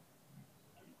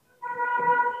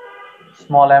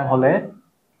স্মল এম হলে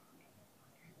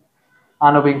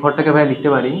আণবিক ভরটাকে ভাই লিখতে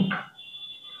পারি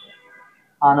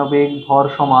আণবিক ভর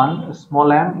সমান স্মল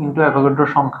এম ইন্টু অ্যাভোগাড্রোর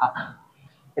সংখ্যা।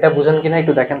 এটা বুঝেন কিনা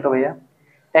একটু দেখেন তো ভাইয়া।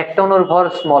 একটা অণুর ভর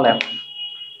স্মল এম,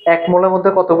 1 মোলের মধ্যে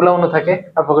কতগুলো অণু থাকে?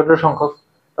 অ্যাভোগাড্রোর সংখ্যক।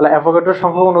 তাহলে অ্যাভোগাড্রোর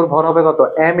সংখ্যক অণুর ভর হবে কত?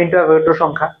 এম ইন্টু অ্যাভোগাড্রোর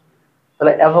সংখ্যা।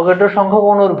 তাহলে অ্যাভোগাড্রোর সংখ্যক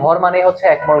অণুর ভর মানে হচ্ছে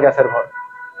 1 মোল গ্যাসের ভর।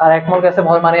 আর 1 মোল গ্যাসের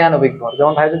ভর মানে আণবিক ভর।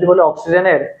 যেমন ভাই যদি বলে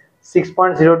অক্সিজেনের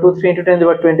 6.023 ইন্টু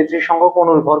 10^23 সংখ্যক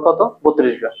অণুর ভর কত?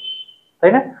 32 গ্রাম,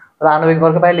 তাই না? তাহলে আণবিক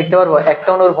ভরকে ভাই লিখতে পারবো একটা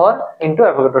অণুর ভর ইন্টু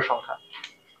অ্যাভোগাড্রোর সংখ্যা।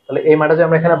 তাহলে এই মানটা যদি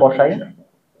আমরা এখানে বসাই,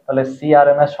 তাহলে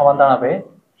সিআরএমএস সমান দাঁড়াবে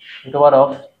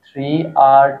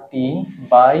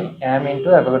 √3RT/m ইন্টু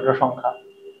অ্যাভোগাড্রোর সংখ্যা।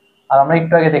 আর আমরা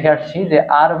একটু আগে দেখে আসছি যে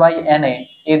R/Na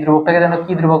এই ধ্রুবকটাকে যেন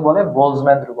কি ধ্রুবক বলে?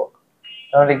 বোলজম্যান ধ্রুবক।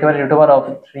 তাহলে লিখতে পারি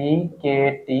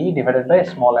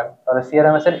 √3kT/স্মল এম। তাহলে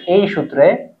সিআরএমএস এর এই সূত্রে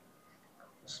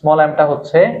স্মল এমটা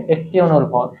হচ্ছে একটি অণুর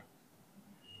ভর।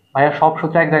 ভাইয়া সব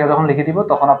সূত্র এক জায়গায় যখন লিখে দিব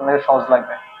তখন আপনাদের সহজ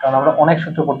লাগবে, কারণ আমরা অনেক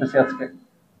সূত্র পড়তেছি আজকে।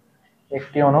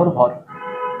 একটি অণুর ভর,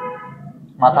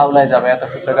 মাথা উলায় যাবে এত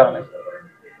সূত্রের কারণে।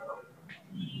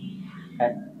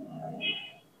 হ্যাঁ,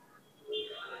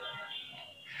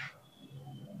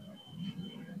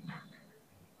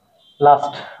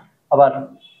 লাস্ট আবার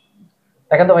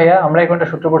দেখেন তো ভাইয়া, আমরা এখন একটা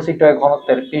সূত্র পড়ছি একটু আগে,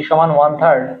 ঘনত্বের P সমান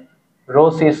 1/3 রো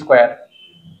সি স্কোয়ার।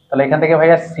 তাহলে এখান থেকে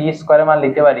ভাইয়া সি স্কোয়ারের মান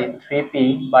লিখতে পারি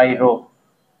 3p/রো।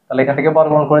 তাহলে এখান থেকে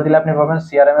বর্গমূল করে দিলে আপনি পাবেন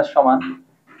সিআরএমএস সমান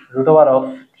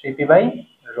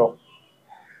 √3p/রো।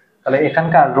 তাহলে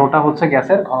এখানকার রোটা হচ্ছে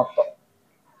গ্যাসের ঘনত্ব।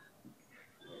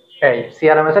 এই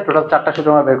সিআরএমএস এর টোটাল 4টা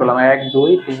সূত্র আমরা বের করলাম, 1 2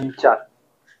 3 4।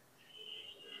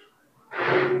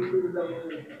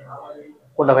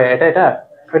 কোনটা ভাইয়া? এটা এটা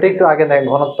এটা একটু আগে দেখেন,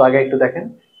 ঘনত্ব আগে একটু দেখেন।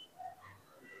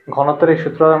 ঘনত্বের এই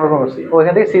সূত্র আমরা করছি,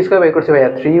 ওইখান থেকে সি স্কয়ার বের করছি ভাইয়া।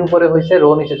 3 উপরে হয়েছে, রো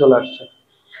নিচে চলে আসছে।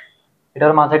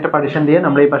 এটার মাঝে একটা পার্টিশন দিয়ে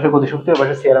আমরা এই পাশে গতিশক্তি, ওই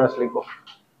পাশে সিআরএমএস লিখবো,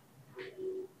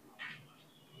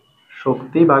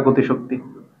 শক্তি বা গতিশক্তি।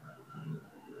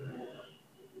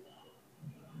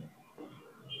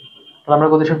 তাহলে আমরা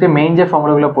গতিশক্তির মেইন যে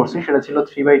ফর্মুলাগুলো পড়ছি সেটা ছিল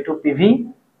 3/2 PV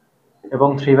এবং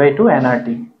 3/2 nRT।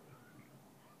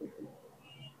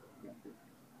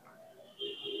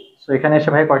 তো এখানে এসে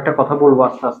ভাই কয়েকটা কথা বলবো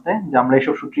আস্তে আস্তে, যে আমরা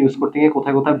এইসব সূত্র ইউজ করতে গিয়ে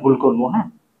কোথায় কোথায় ভুল করবো। হ্যাঁ,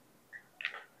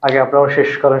 আগে আপনারাও শেষ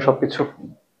করেন সবকিছু।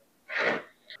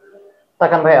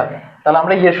 তাকান ভাইয়া, তাহলে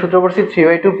আমরা এর সূত্র পড়ছি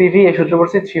 3/2 PV, এই সূত্র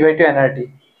পড়ছি 3/2 nRT।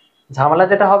 ঝামেলা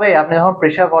যেটা হবে, আপনি যখন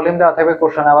প্রেসার ভলিউম দেওয়া থাকবে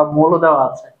কোশ্চেন, আবার মোলও দেওয়া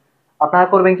আছে, আপনারা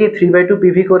করবেন কি 3/2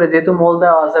 PV করে, যেহেতু মোল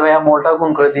দেওয়া আছে ভাইয়া মোলটাও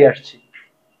গুণ করে দিয়ে আসছি,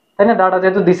 তাই না? ডাটা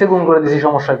যেহেতু দিছে গুণ করে দিছি,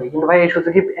 সমস্যা কি? কিন্তু ভাই এই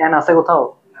সূত্রে কি এন আছে কোথাও?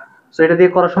 তো এটা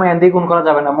দিয়ে করার সময় এন দিয়ে গুণ করা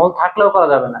যাবে না, মোল থাকলেও করা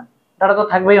যাবে না, ডাটা তো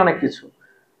থাকবেই অনেক কিছু।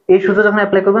 এই সূত্র যখন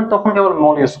অ্যাপ্লাই করবেন তখন কেবল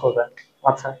মোল ইউজ করবেন।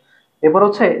 আচ্ছা, এরপর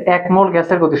হচ্ছে 1 মোল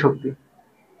গ্যাসের গতিশক্তি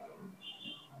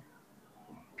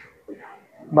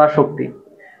বা শক্তি।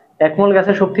 1 মোল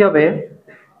গ্যাসের শক্তি হবে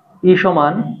ই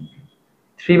সমান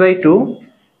 3/2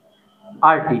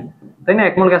 RT, তাই না?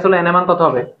 1 মোল গ্যাস হলে এন এর মান কত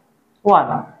হবে? 1।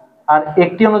 আর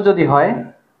একটি অণু যদি হয়,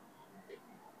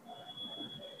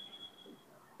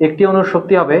 একটি অণুর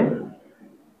শক্তি হবে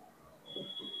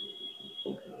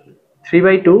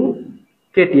 3/2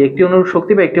 KT। একটি অণুর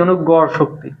শক্তি বা একটি অণুর গড়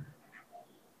শক্তি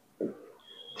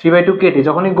 3/2 KT।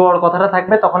 যখনই গড় কথাটা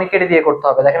থাকবে তখনই কেটে দিয়ে করতে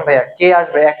হবে। দেখেন ভাইয়া, কে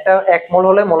আসবে? একটা 1 মোল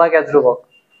হলে মোলার গ্যাস ধ্রুবক,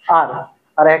 আর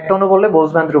আর একটা অণু বললে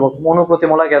বোলজম্যান ধ্রুবক, অণু প্রতি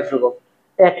মোলার গ্যাস ধ্রুবক।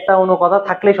 একটা অণু কথা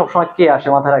থাকলেই সবসময় কে আসে,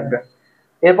 মাথায় রাখবেন।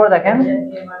 এরপর দেখেন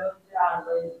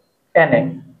Na,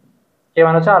 কে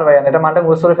মানে হচ্ছে R/N। এটা মানটা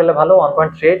মুখস্থ করে ফেললে ভালো,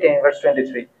 1.38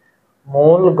 10^23।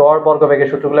 মূল গড় বর্গবেগের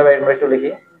সূত্রগুলো আমরা একটু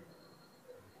লিখি।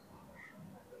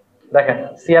 দেখেন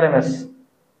সিআরএমএস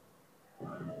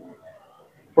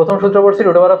প্রথম সূত্র পড়ছি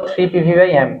 √3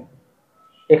 PV/m।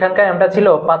 এখানকার এমটা ছিল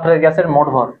পাত্রের গ্যাসের মোট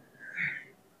ভর,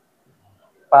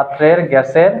 পাত্রের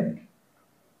গ্যাসের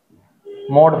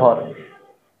মোট ভর।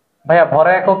 ভাইয়া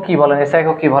ভরের একক কি বলেন, এসআই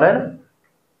একক কি ভরের?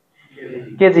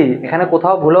 কেজি। এখানে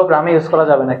কোথাও ভুলেও গ্রামে ইউজ করা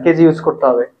যাবে না, কেজি ইউজ করতে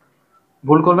হবে।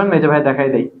 ভুল করবেন মেজে ভাই দেখাই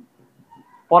দেই।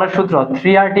 পরের সূত্র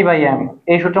 3RT/m।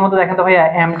 এই সূত্রের মধ্যে দেখেন তো ভাইয়া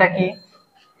এমটা কি?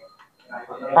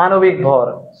 আণবিক ভর।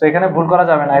 তো এখানে ভুল করা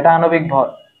যাবে না, এটা আণবিক ভর।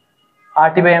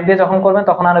 RT/m দিয়ে যখন করবেন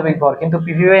তখন আণবিক ভর, কিন্তু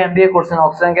PV/m দিয়ে করছেন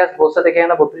অক্সিজেন গ্যাস বলছে দেখে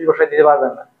এখানে 32 বসাই দিতে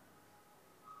পারবেন না।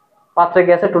 পাত্রে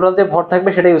গ্যাসের টোটাল যে ভর থাকবে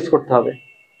সেটা ইউজ করতে হবে।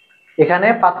 এখানে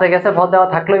পাত্রে গ্যাসের ভর দেওয়া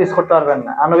থাকলেও ইউজ করতে পারবেন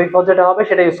না, আণবিক ভর যেটা হবে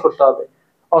সেটা ইউজ করতে হবে।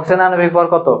 অক্সিজেন আণবিক ভর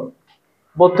কত?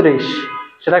 32,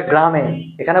 সেটা গ্রামে।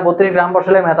 এখানে 32 গ্রাম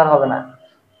বসালে ম্যাটার হবে না,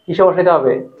 কিসে বসাইতে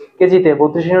হবে? কেজিতে।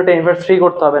 32 ইউনিটে ইনভার্স 3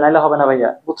 করতে হবে, নাইলে হবে না ভাইয়া,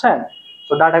 বুঝছেন?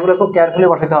 তো ডাটাগুলো খুব কেয়ারফুলি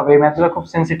বসাইতে হবে, এই ম্যাথগুলো খুব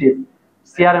সেনসিটিভ।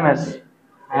 সিআরএমএস।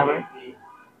 হ্যাঁ ভাই,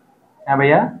 হ্যাঁ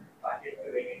ভাইয়া,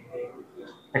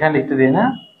 এখানে লিখতে দিই না,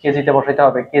 কেজিতে বসাইতে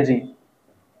হবে, কেজি,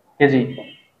 কেজি।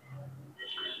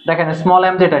 দেখেন স্মল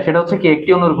এম যেটা, সেটা হচ্ছে কি একটি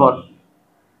অণুর ভর,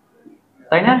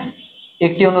 তাই না?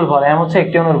 একটি অণুর ভর, এম হচ্ছে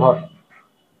একটি অণুর ভর,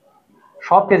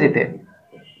 সব কেজিতে।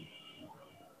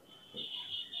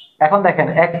 এখন দেখেন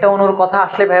একটা অণুর কথা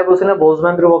আসলে ভাইয়া বলছিলেন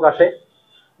বোলজম্যান ধ্রুবক আসে।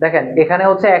 দেখেন এখানে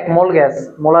হচ্ছে 1 মোল গ্যাস,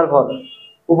 মোলার ভর,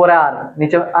 উপরে আর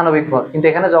নিচে আণবিক ভর, কিন্তু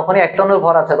এখানে যখনই একটা অণুর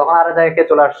ভর আছে তখন আর জায়গায় কে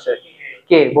চলে আসছে?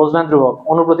 কে? বোলজম্যান ধ্রুবক,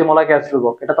 অণু প্রতি মোলার গ্যাস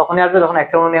ধ্রুবক। এটা তখনই আসবে যখন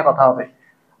একটা অণু নিয়ে কথা হবে।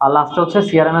 আর লাস্টে হচ্ছে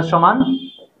সিআরএমএস সমান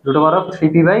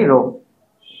 √3p/ρ।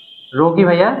 রো কি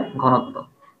ভাইয়া? ঘনত্ব।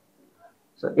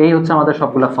 তো এই হচ্ছে আমাদের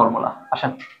সবগুলা ফর্মুলা।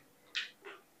 আসেন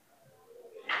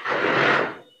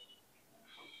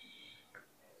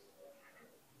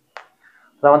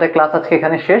আমাদের ক্লাস আজকে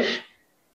এখানে শেষ।